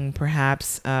expecting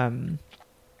perhaps,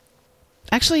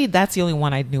 actually that's the only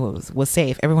one I knew was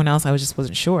safe. Everyone else I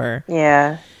wasn't sure.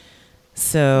 Yeah.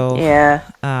 So, yeah.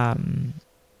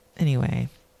 Anyway,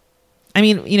 I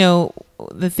mean, you know,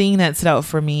 the thing that stood out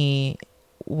for me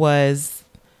was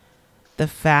the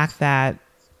fact that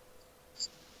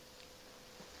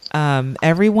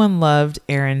everyone loved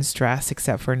Aaron's dress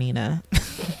except for Nina.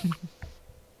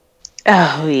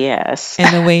 Oh, yes.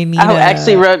 And the way Nina... I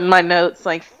actually wrote in my notes,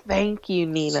 like, thank you,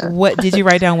 Nina. What did you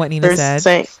write down what Nina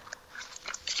said?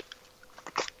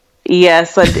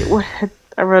 Yes, I did.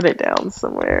 I wrote it down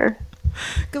somewhere.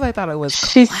 Because I thought it was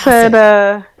She classic.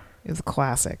 said... It was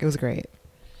classic. It was great.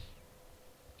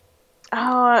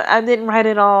 Oh, I didn't write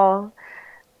it all.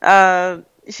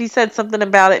 She said something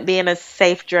about it being a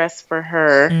safe dress for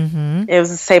her. Mm-hmm. It was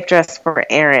a safe dress for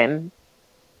Aaron.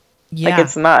 Yeah. Like,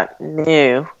 it's not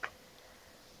new.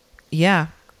 Yeah.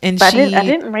 And but I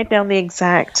didn't write down the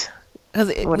exact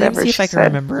whatever. Let me see if I can said.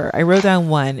 remember. I wrote down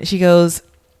one. She goes,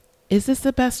 "Is this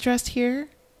the best dressed here?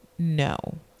 No.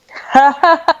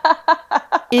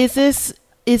 Is this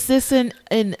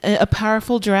a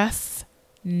powerful dress?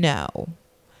 No.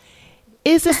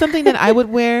 Is this something that I would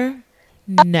wear?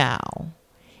 No.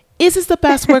 Is this the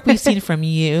best work we've seen from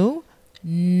you?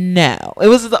 No." It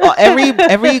was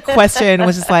every question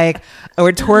was just like a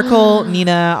rhetorical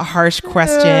Nina harsh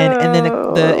question, and then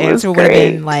the answer would have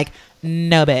been like,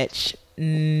 "No, bitch.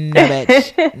 No,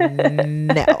 bitch.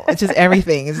 No." It's just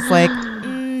everything. It's just like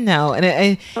no.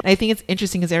 And I think it's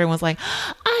interesting because everyone's like,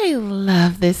 "I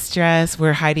love this dress,"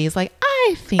 where Heidi is like,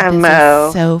 "I think this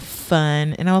is so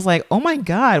fun," and I was like, "Oh my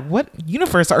god, what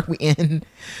universe are we in?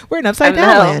 We're in Upside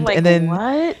Down Land." Like, and then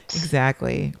what?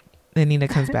 Exactly. Then Nina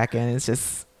comes back in. It's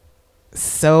just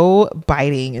so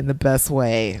biting in the best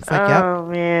way. It's like, oh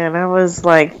man, I was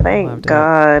like, thank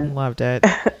God. Loved it.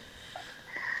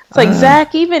 It's like,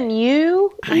 Zach, even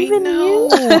you? Even you?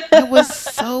 I was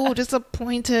so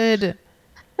disappointed.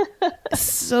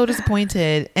 So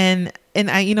disappointed. And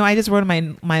I just wrote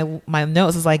in my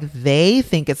notes, it's like, they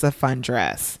think it's a fun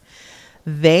dress.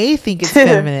 They think it's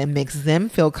feminine. It makes them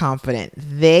feel confident.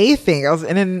 They think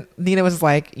and then Nina was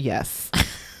like, yes.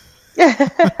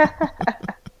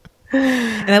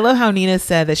 And I love how Nina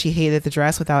said that she hated the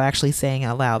dress without actually saying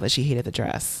out loud that she hated the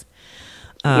dress.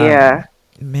 Yeah.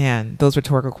 Man, those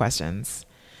rhetorical questions.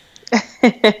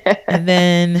 And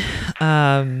then,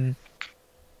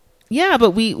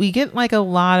 but we get like a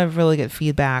lot of really good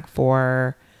feedback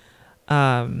for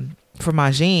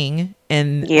Majing,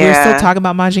 and we're still talking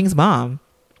about Majing's mom.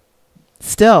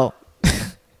 Still.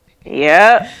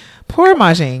 Yeah. Poor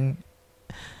Majing.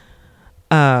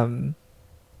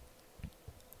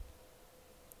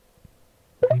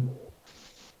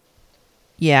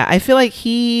 Yeah, I feel like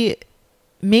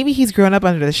maybe he's grown up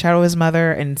under the shadow of his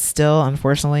mother and still,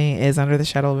 unfortunately, is under the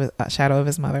shadow of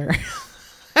his mother.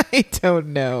 I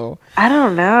don't know. I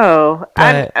don't know.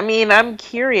 I mean, I'm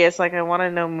curious. Like, I want to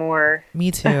know more.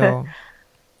 Me too.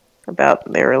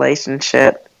 About their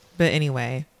relationship. But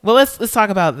anyway, well, let's talk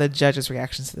about the judge's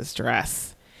reactions to this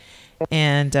dress.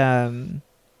 And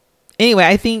anyway,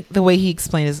 I think the way he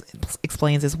explains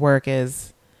his work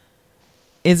is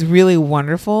really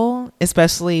wonderful,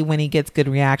 especially when he gets good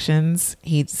reactions.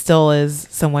 He still is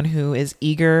someone who is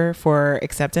eager for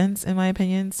acceptance, in my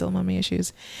opinion, still mommy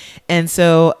issues. And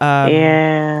so,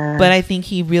 but I think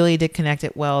he really did connect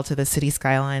it well to the city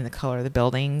skyline, the color of the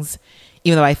buildings,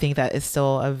 even though I think that is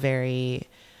still a very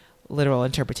literal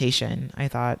interpretation. I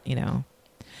thought,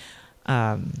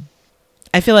 I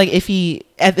feel like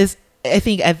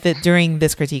during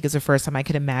this critique is the first time I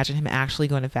could imagine him actually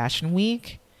going to Fashion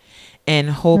Week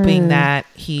and hoping that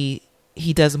he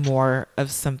does more of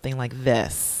something like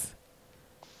this.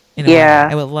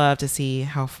 I would love to see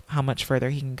how much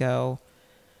further he can go.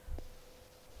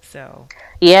 So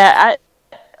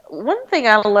one thing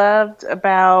I loved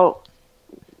about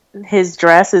his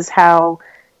dress is how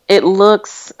it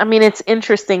looks. I mean, it's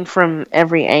interesting from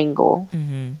every angle.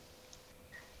 Mm-hmm.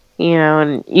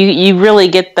 And you really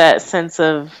get that sense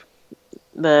of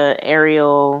the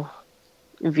aerial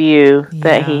view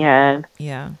that he had.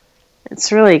 Yeah.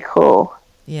 It's really cool.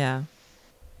 Yeah.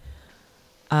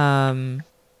 But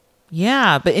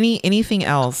anything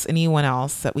else, anyone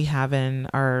else that we have in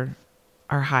our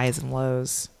highs and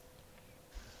lows?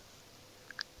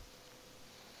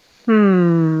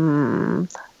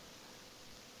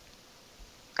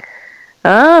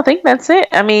 I think that's it.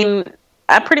 I mean,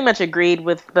 I pretty much agreed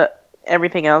with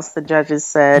everything else the judges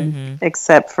said,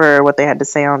 except for what they had to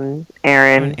say on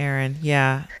Aaron.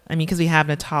 Yeah. I mean, because we have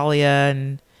Natalia,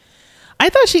 and I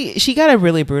thought she got a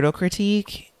really brutal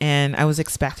critique, and I was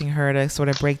expecting her to sort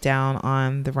of break down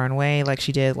on the runway like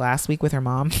she did last week with her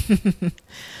mom.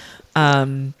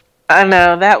 I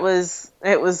know it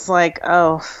was like,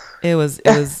 oh, it was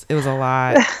a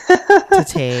lot to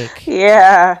take.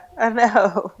 Yeah, I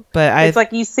know. But it's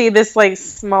like you see this like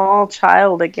small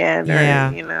child again,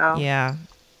 yeah, or, you know. Yeah.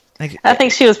 Like, I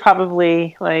think she was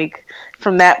probably like,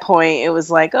 from that point, it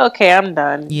was like, okay, I'm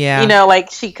done. Yeah. You know,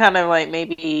 like she kind of like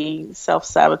maybe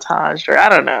self-sabotaged, or I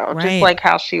don't know, right. just like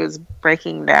how she was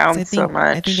breaking down so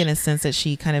much. I think in a sense that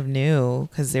she kind of knew,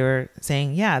 because they were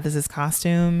saying, yeah, this is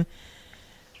costume.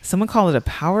 Someone called it a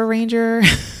Power Ranger.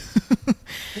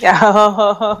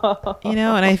 Yeah. You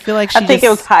know, and I feel like I think it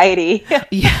was Heidi.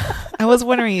 Yeah. I was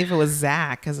wondering if it was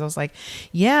Zach, because I was like,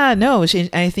 yeah, no.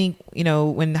 I think, you know,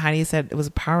 when Heidi said it was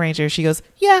a Power Ranger, she goes,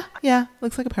 yeah,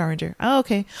 looks like a Power Ranger. Oh,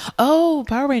 okay. Oh,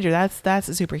 Power Ranger, that's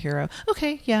a superhero.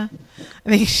 Okay, yeah. I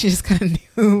think she just kind of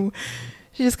knew.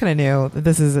 She just kind of knew that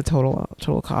this is a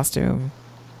total costume.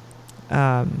 You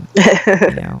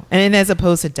know, and as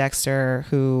opposed to Dexter,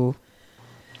 who,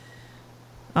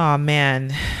 oh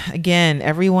man, again,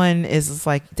 everyone is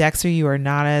like, Dexter, you are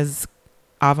not as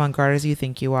avant-garde as you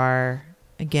think you are.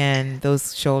 Again,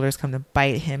 those shoulders come to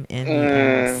bite him in the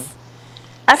ass.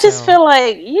 I just feel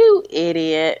like, you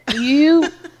idiot. You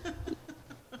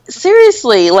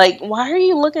seriously, like, why are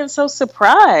you looking so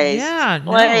surprised? Yeah,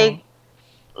 no.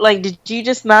 Like, did you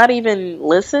just not even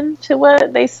listen to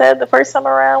what they said the first time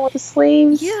around with the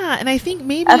sleeves? Yeah, and I think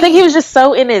he was just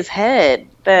so in his head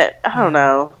that, I don't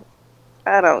know.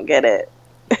 I don't get it.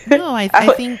 No, I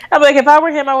think... I'm like, if I were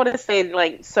him, I would have stayed,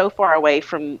 like, so far away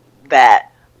from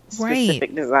that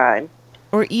specific design.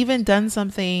 Or even done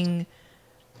something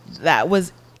that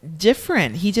was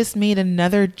different. He just made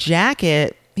another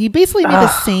jacket. He basically made the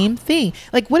same thing.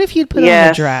 Like, what if you'd put it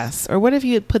on a dress? Or what if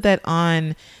you had put that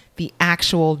on the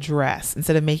actual dress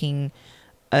instead of making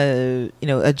a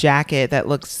jacket that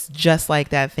looks just like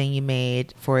that thing you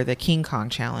made for the King Kong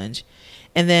challenge?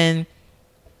 And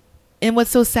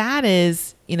what's so sad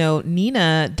is, you know,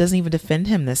 Nina doesn't even defend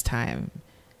him this time.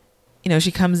 You know,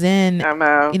 she comes in, I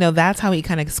know. You know, that's how he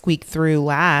kind of squeaked through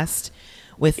last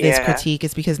with this critique,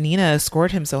 is because Nina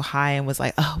scored him so high and was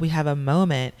like, oh, we have a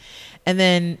moment. And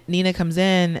then Nina comes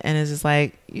in and is just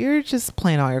like, you're just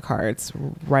playing all your cards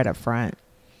right up front.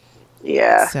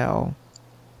 Yeah. So,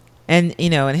 and, you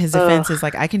know, and his defense is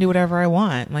like, I can do whatever I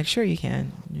want. I'm like, sure you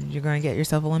can. You're going to get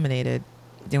yourself eliminated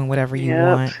doing whatever you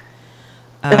want.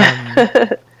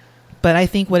 But I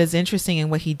think what is interesting and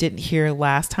what he didn't hear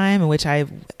last time, and which I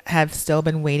have still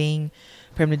been waiting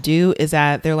for him to do, is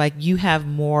that they're like, you have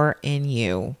more in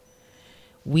you.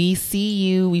 We see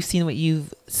you. We've seen what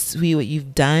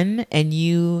you've done, and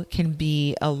you can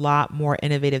be a lot more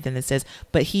innovative than this is.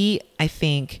 But he, I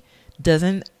think,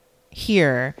 doesn't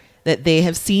hear that they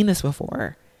have seen this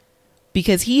before,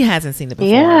 because he hasn't seen it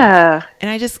before. Yeah.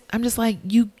 And I'm just like,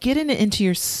 you get into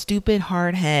your stupid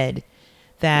hard head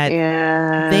that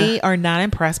they are not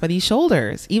impressed by these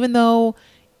shoulders. Even though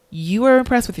you are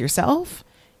impressed with yourself,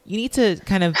 you need to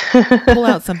kind of pull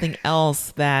out something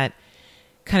else that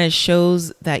kind of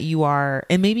shows that you are,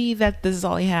 and maybe that this is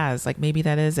all he has. Like, maybe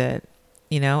that is it,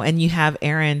 you know? And you have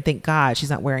Erin, thank God she's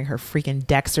not wearing her freaking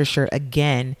Dexter shirt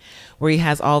again, where he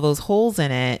has all those holes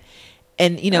in it.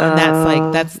 And, you know, and that's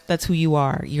like, that's who you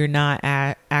are. You're not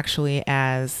actually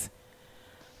as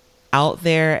out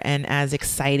there and as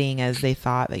exciting as they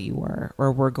thought that you were, or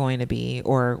were going to be,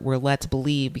 or were led to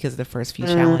believe because of the first few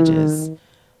challenges.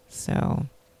 So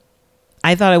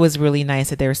I thought it was really nice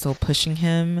that they were still pushing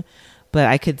him, but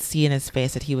I could see in his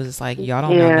face that he was just like, y'all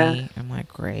don't know me. I'm like,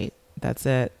 great, that's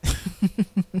it.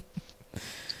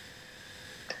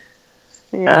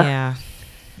 Yeah.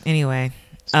 Anyway.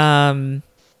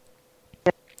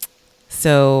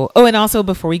 So, and also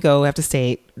before we go, we have to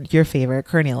state your favorite,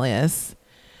 Cornelius.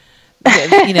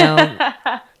 You know,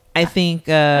 I think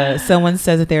someone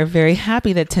says that they're very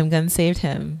happy that Tim Gunn saved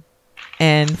him.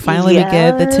 And finally we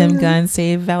get the Tim Gunn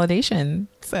save validation.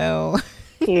 So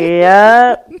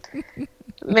yeah.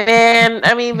 Man,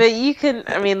 I mean, but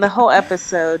the whole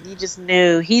episode, you just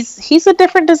knew he's a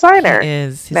different designer. He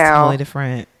is. He's totally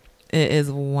different. It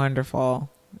is wonderful.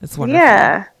 It's wonderful.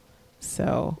 Yeah.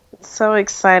 So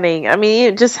exciting. I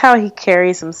mean, just how he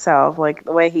carries himself, like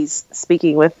the way he's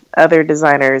speaking with other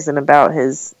designers and about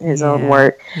his own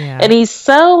work. Yeah. And he's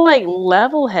so like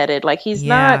level-headed. Like he's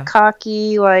not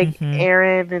cocky like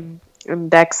Aaron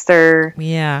and Dexter.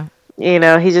 Yeah. You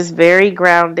know, he's just very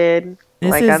grounded.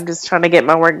 Like, I'm just trying to get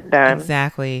my work done.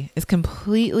 Exactly. It's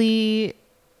completely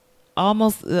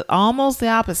almost the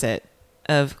opposite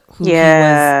of who he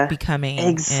was becoming.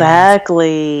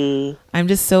 Exactly. And I'm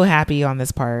just so happy on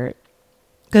this part.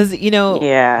 Because,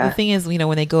 the thing is,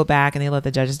 when they go back and they let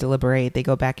the judges deliberate, they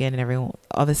go back in and everyone,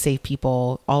 all the safe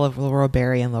people, all of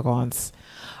Robert and Laurence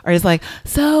are just like,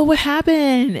 so what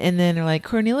happened? And then they're like,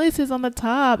 Cornelius is on the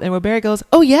top. And Robert goes,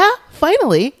 oh yeah,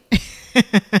 finally.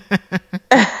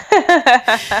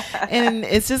 And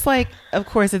it's just like, of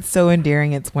course, it's so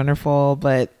endearing. It's wonderful.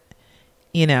 But,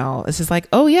 it's just like,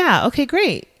 oh yeah, okay,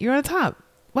 great. You're on the top.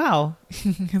 Wow.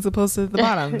 As opposed to the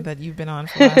bottom that you've been on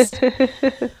for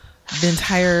the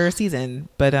entire season.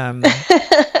 But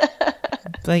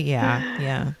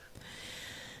yeah.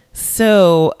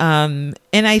 So, and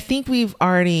I think we've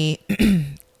already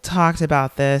talked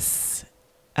about this,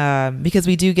 because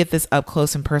we do get this up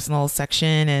close and personal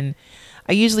section, and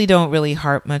I usually don't really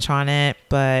harp much on it,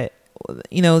 but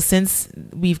since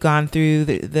we've gone through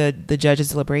the judges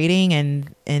deliberating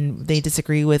and they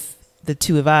disagree with the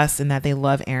two of us and that they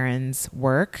love Aaron's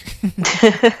work.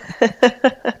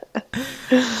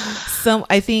 So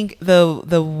I think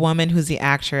the woman who's the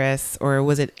actress, or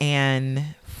was it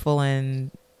Anne Fullen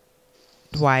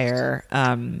Dwyer,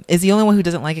 is the only one who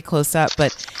doesn't like it close up,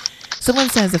 but someone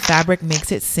says the fabric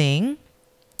makes it sing.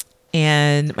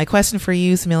 And my question for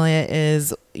you, Samilia,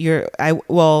 is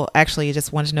I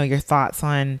just want to know your thoughts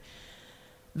on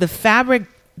the fabric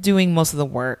doing most of the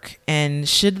work, and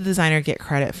should the designer get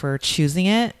credit for choosing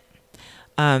it,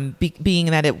 being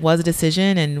that it was a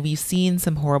decision, and we've seen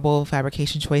some horrible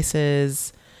fabrication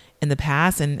choices in the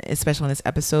past, and especially in this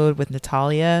episode with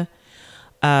Natalia.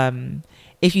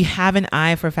 If you have an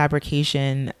eye for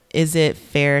fabrication, is it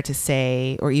fair to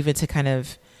say, or even to kind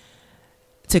of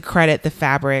to credit the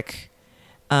fabric,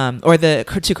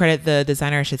 to credit the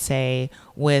designer, I should say,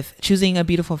 with choosing a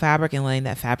beautiful fabric and letting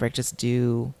that fabric just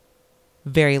do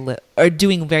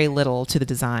doing very little to the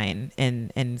design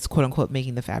and quote unquote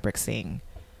making the fabric sing?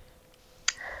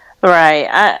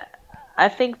 Right. I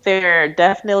think there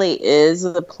definitely is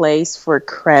a place for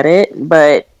credit,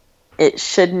 but it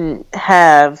shouldn't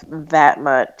have that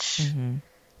much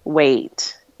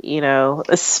weight,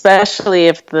 especially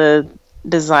if the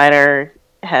designer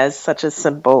has such a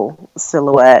simple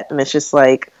silhouette, and it's just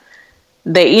like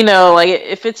they, like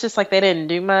if it's just like they didn't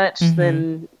do much,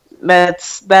 then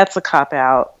that's a cop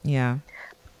out. Yeah.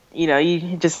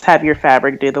 You just have your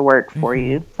fabric do the work for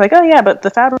you. It's like, oh yeah, but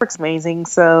the fabric's amazing,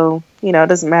 so it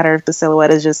doesn't matter if the silhouette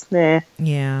is just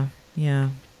Yeah.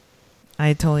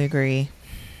 I totally agree.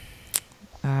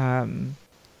 And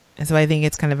so I think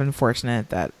it's kind of unfortunate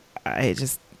that I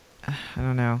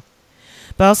don't know.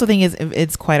 But I also think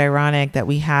it's quite ironic that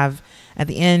we have at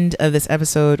the end of this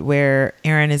episode where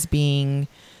Erin is being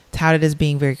touted as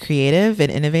being very creative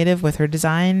and innovative with her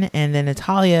design, and then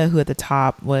Natalia, who at the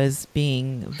top was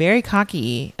being very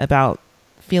cocky about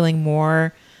feeling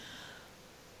more,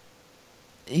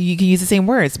 you can use the same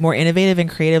words, more innovative and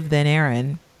creative than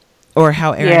Erin, or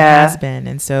how Erin has been.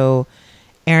 And so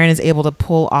Erin is able to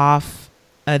pull off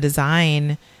a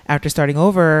design after starting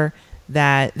over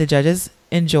that the judges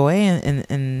enjoy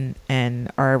and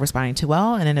are responding to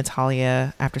well, and then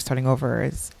Natalia, after starting over,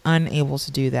 is unable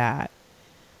to do that.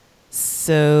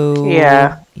 So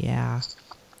yeah.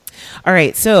 All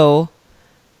right, so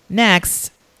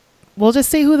next we'll just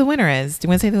say who the winner is. Do you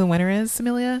want to say who the winner is,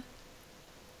 Samilia?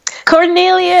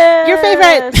 Cornelia, your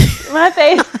favorite. My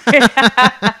favorite.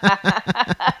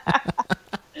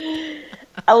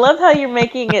 I love how you're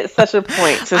making it such a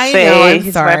point to say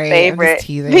he's my favorite,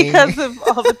 because of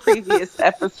all the previous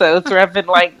episodes where I've been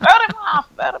like, vote him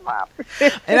off.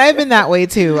 And I've been that way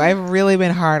too. I've really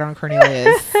been hard on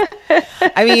Cornelius.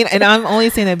 I mean, and I'm only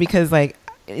saying that because like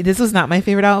this was not my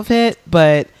favorite outfit,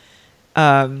 but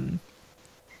honestly,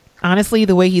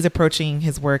 the way he's approaching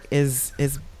his work has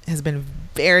been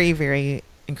very, very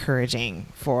encouraging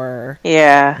for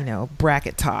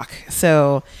bracket talk.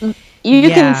 So you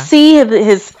can see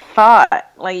his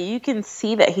thought. Like, you can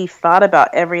see that he thought about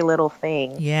every little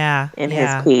thing in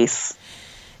his piece.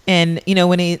 And,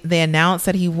 when they announced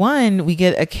that he won, we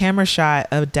get a camera shot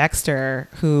of Dexter,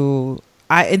 who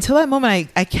until that moment,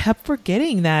 I kept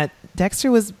forgetting that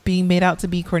Dexter was being made out to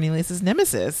be Cornelius's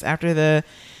nemesis after the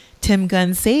Tim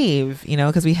Gunn save,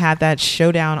 because we had that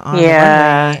showdown on the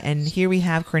runway. And here we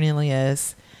have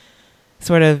Cornelius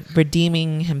sort of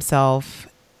redeeming himself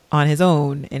on his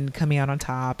own and coming out on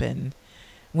top and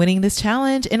winning this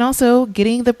challenge, and also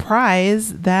getting the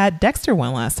prize that Dexter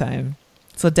won last time.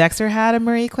 So Dexter had a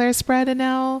Marie Claire spread, and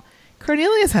now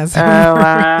Cornelius has a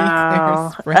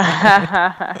Marie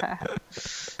Claire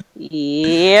spread.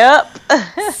 Yep.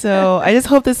 So I just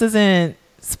hope this doesn't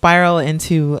spiral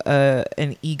into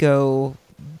an ego,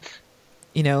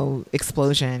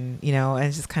 explosion, and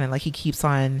it's just kind of like he keeps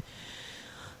on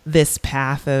this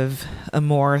path of a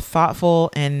more thoughtful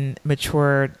and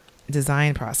mature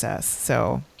design process.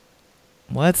 So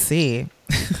let's see.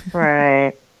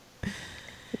 Right.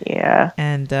 Yeah.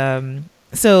 And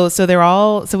so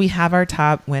we have our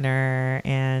top winner,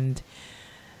 and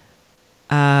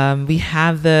we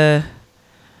have the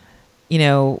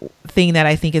thing that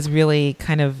I think is really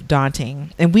kind of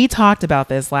daunting. And we talked about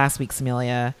this last week,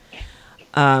 Samelia,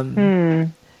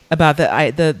 about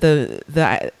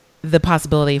the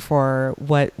possibility for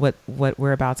what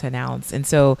we're about to announce. And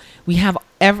so we have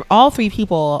all three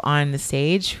people on the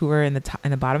stage who are in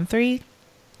the bottom three.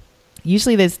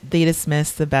 Usually they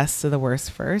dismiss the best of the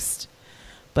worst first,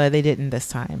 but they didn't this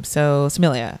time. So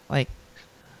Samelia,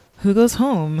 who goes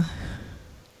home?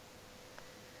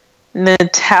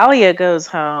 Natalia goes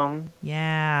home.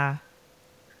 Yeah.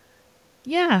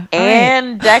 Yeah.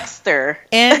 And right. Dexter.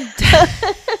 And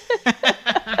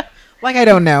I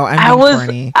don't know.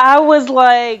 Corny. I was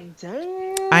like,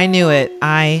 damn. I knew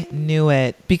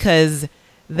it because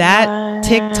that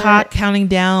TikTok counting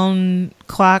down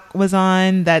clock was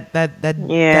on, that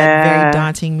very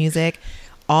daunting music.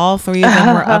 All three of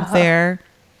them were up there,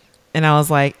 and I was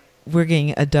like, we're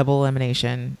getting a double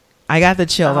elimination. I got the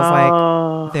chills. I was like,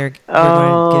 we're going to get a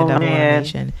double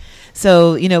elimination.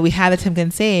 So, we have the Tim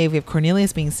Gunn save. We have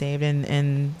Cornelius being saved.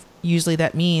 And usually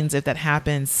that means if that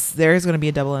happens, there's going to be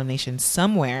a double elimination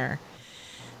somewhere.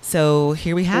 So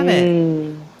here we have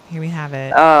it. Here we have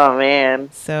it. Oh,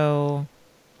 man. So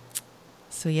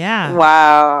yeah.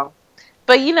 Wow.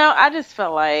 But, I just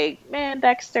felt like, man,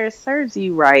 Dexter serves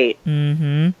you right.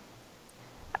 Mm-hmm.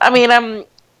 I mean,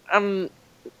 I'm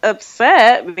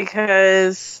upset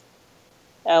because...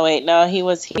 Oh wait, no, he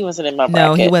wasn't in my bracket.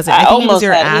 No, he wasn't. I think it was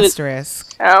your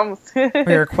asterisk or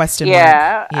your question mark.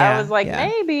 Yeah, I was like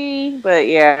maybe, but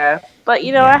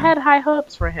I had high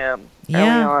hopes for him early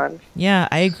on. Yeah,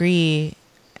 I agree.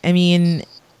 I mean,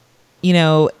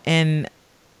 and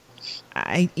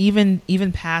I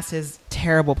even past his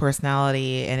terrible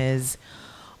personality and his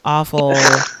awful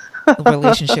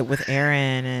relationship with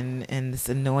Aaron and this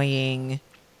annoying,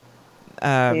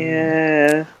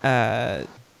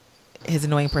 his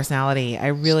annoying personality. I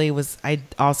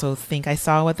also think I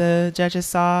saw what the judges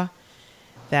saw,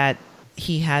 that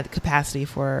he had capacity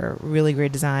for really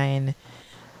great design,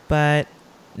 but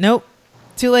nope,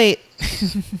 too late.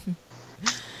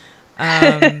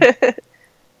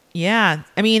 Yeah.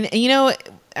 I mean,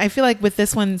 I feel like with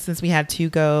this one, since we had two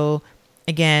go,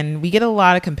 again, we get a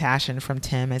lot of compassion from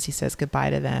Tim as he says goodbye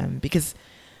to them, because,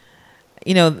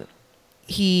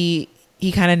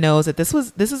 he kind of knows that this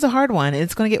is a hard one.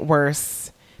 It's going to get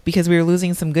worse because we were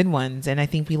losing some good ones. And I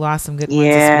think we lost some good ones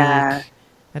this week.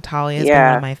 Natalia has been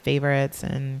one of my favorites.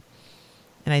 And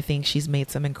I think she's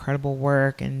made some incredible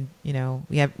work. And, we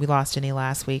lost Jenny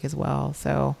last week as well.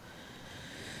 So,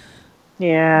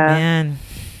 yeah,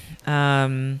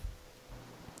 man.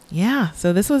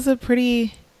 So this was a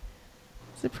pretty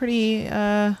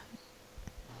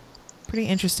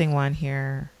interesting one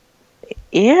here.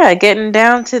 Yeah, getting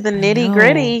down to the nitty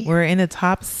gritty. We're in the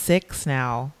top 6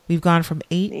 now. We've gone from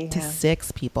 8 to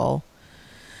 6 people.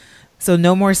 So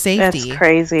no more safety. That's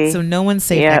crazy. So no one's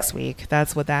safe next week.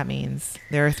 That's what that means.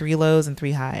 There are 3 lows and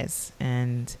 3 highs.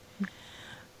 And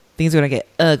things are going to get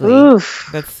ugly.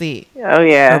 Oof. Let's see. Oh,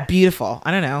 yeah. Or beautiful.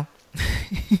 I don't know.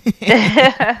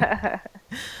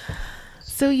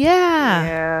 So,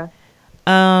 yeah.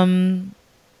 And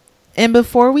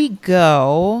before we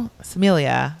go,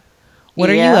 Samelia, what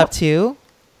are you up to?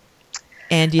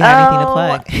 And do you have anything to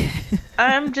plug?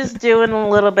 I'm just doing a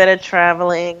little bit of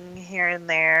traveling here and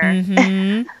there.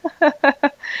 Mm-hmm.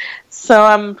 So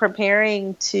I'm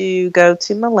preparing to go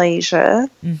to Malaysia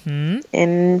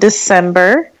in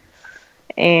December.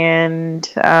 And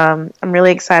I'm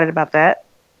really excited about that.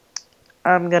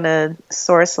 I'm going to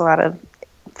source a lot of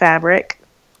fabric,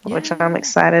 which I'm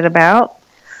excited about.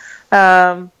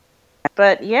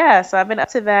 But so I've been up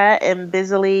to that and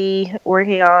busily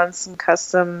working on some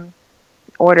custom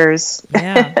orders.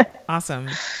 Yeah, awesome.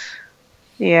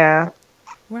 Yeah.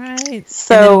 Right.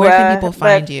 So and then where can people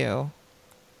find you?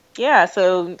 Yeah,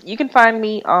 so you can find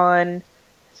me on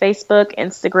Facebook,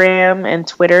 Instagram, and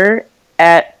Twitter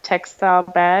at Textile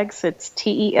Bags. It's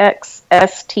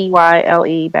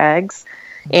TEXSTYLE Bags.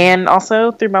 And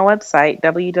also through my website,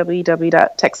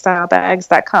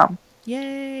 www.textilebags.com.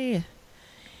 Yay.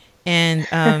 And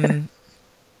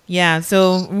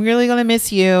so I'm really gonna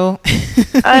miss you.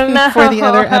 I know. For the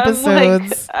other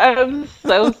episodes. I'm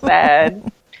so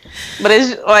sad. But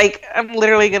it's like I'm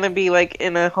literally gonna be like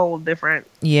in a whole different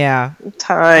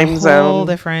time zone,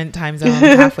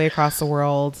 halfway across the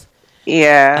world.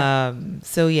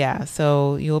 So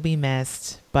you'll be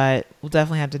missed, but we'll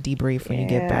definitely have to debrief when you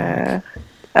get back.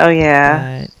 Oh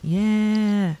yeah. But,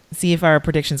 yeah. See if our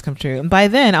predictions come true. And by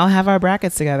then I'll have our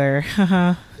brackets together.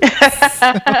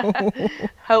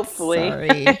 Hopefully.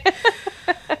 Sorry.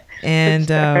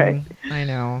 And I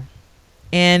know.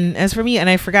 And as for me, and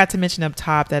I forgot to mention up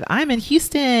top that I'm in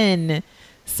Houston.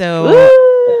 So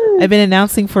I've been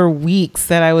announcing for weeks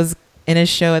that I was in a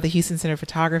show at the Houston Center of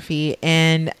Photography,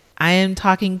 and I am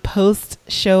talking post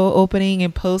show opening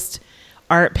and post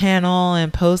art panel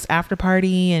and post after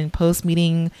party and post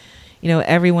meeting,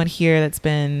 everyone here. That's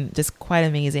been just quite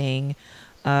amazing.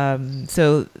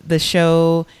 So the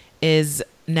show is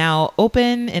now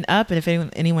open and up, and if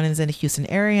anyone is in the Houston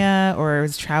area or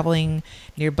is traveling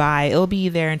nearby, it'll be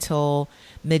there until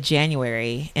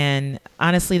mid-January. And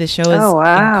honestly, the show is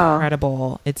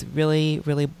incredible. It's really,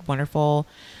 really wonderful.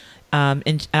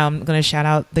 And I'm going to shout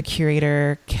out the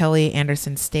curator, Kelly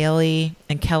Anderson Staley,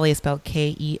 and Kelly is spelled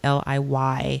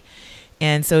Keliy.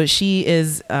 And so she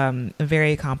is a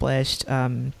very accomplished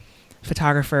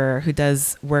photographer who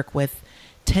does work with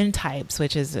tintypes,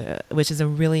 which is a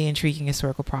really intriguing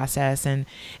historical process. And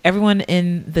everyone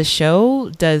in the show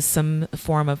does some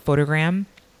form of photogram,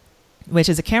 which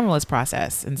is a cameraless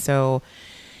process. And so,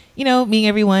 meeting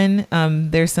everyone,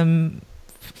 there's some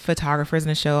photographers in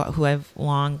the show who I've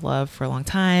long loved for a long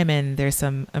time, and there's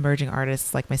some emerging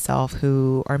artists like myself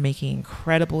who are making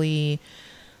incredibly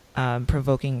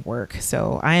provoking work.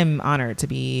 So I am honored to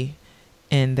be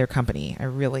in their company. I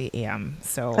really am.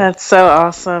 So that's so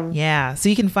awesome. Yeah. So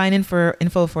you can find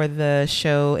info for the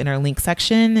show in our link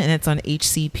section, and it's on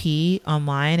HCP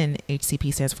online, and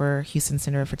HCP stands for Houston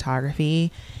Center of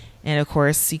Photography. And of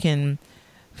course, you can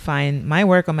find my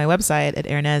work on my website at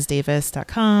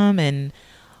erinezdavis.com, and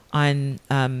on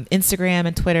Instagram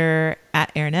and Twitter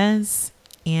at Erinez.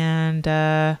 And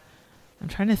I'm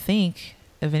trying to think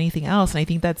of anything else, and I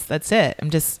think that's it. I'm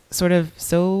just sort of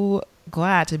so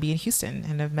glad to be in Houston,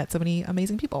 and I've met so many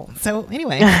amazing people. So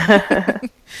anyway,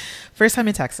 first time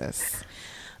in Texas.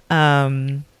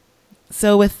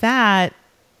 So with that,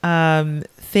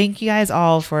 thank you guys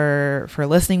all for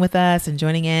listening with us and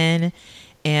joining in.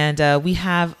 And we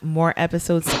have more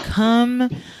episodes to come.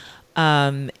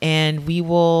 And we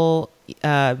will,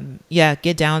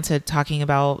 get down to talking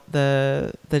about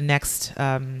the next,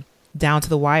 Down to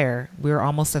the Wire. We're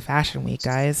almost to Fashion Week,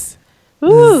 guys.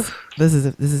 This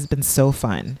has been so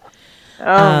fun.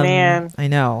 Oh man, I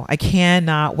know. I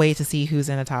cannot wait to see who's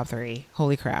in the top 3.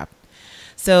 Holy crap!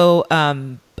 So,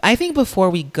 I think before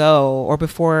we go, or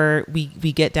before we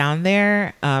get down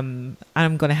there, I'm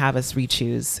gonna have us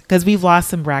re-choose, because we've lost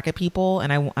some bracket people,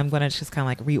 and I'm gonna just kind of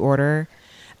like reorder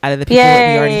out of the people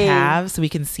that we already have, so we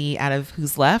can see out of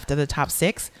who's left of the top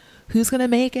 6, who's gonna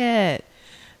make it.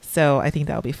 So I think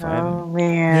that'll be fun. Oh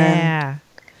man. Yeah.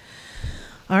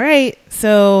 All right.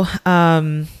 So,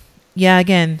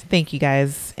 again, thank you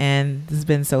guys. And this has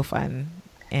been so fun.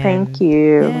 And thank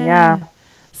you. Yeah.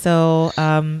 So,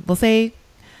 we'll say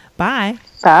bye.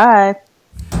 Bye.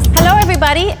 Hello,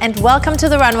 everybody, and welcome to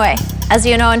the runway. As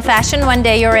you know, in fashion, one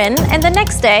day you're in, and the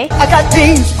next day... I got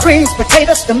beans, greens,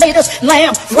 potatoes, tomatoes,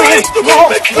 lamb, ram, raw,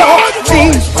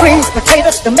 beans, greens,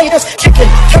 potatoes, tomatoes, chicken,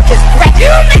 turkeys, rat,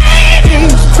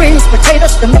 beans, greens,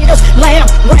 potatoes, tomatoes, lamb,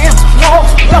 ram, raw,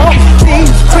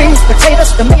 beans, greens,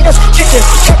 potatoes, tomatoes, chicken,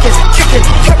 turkeys,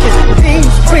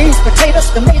 beans, greens, potatoes,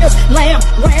 tomatoes, lamb,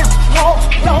 ram,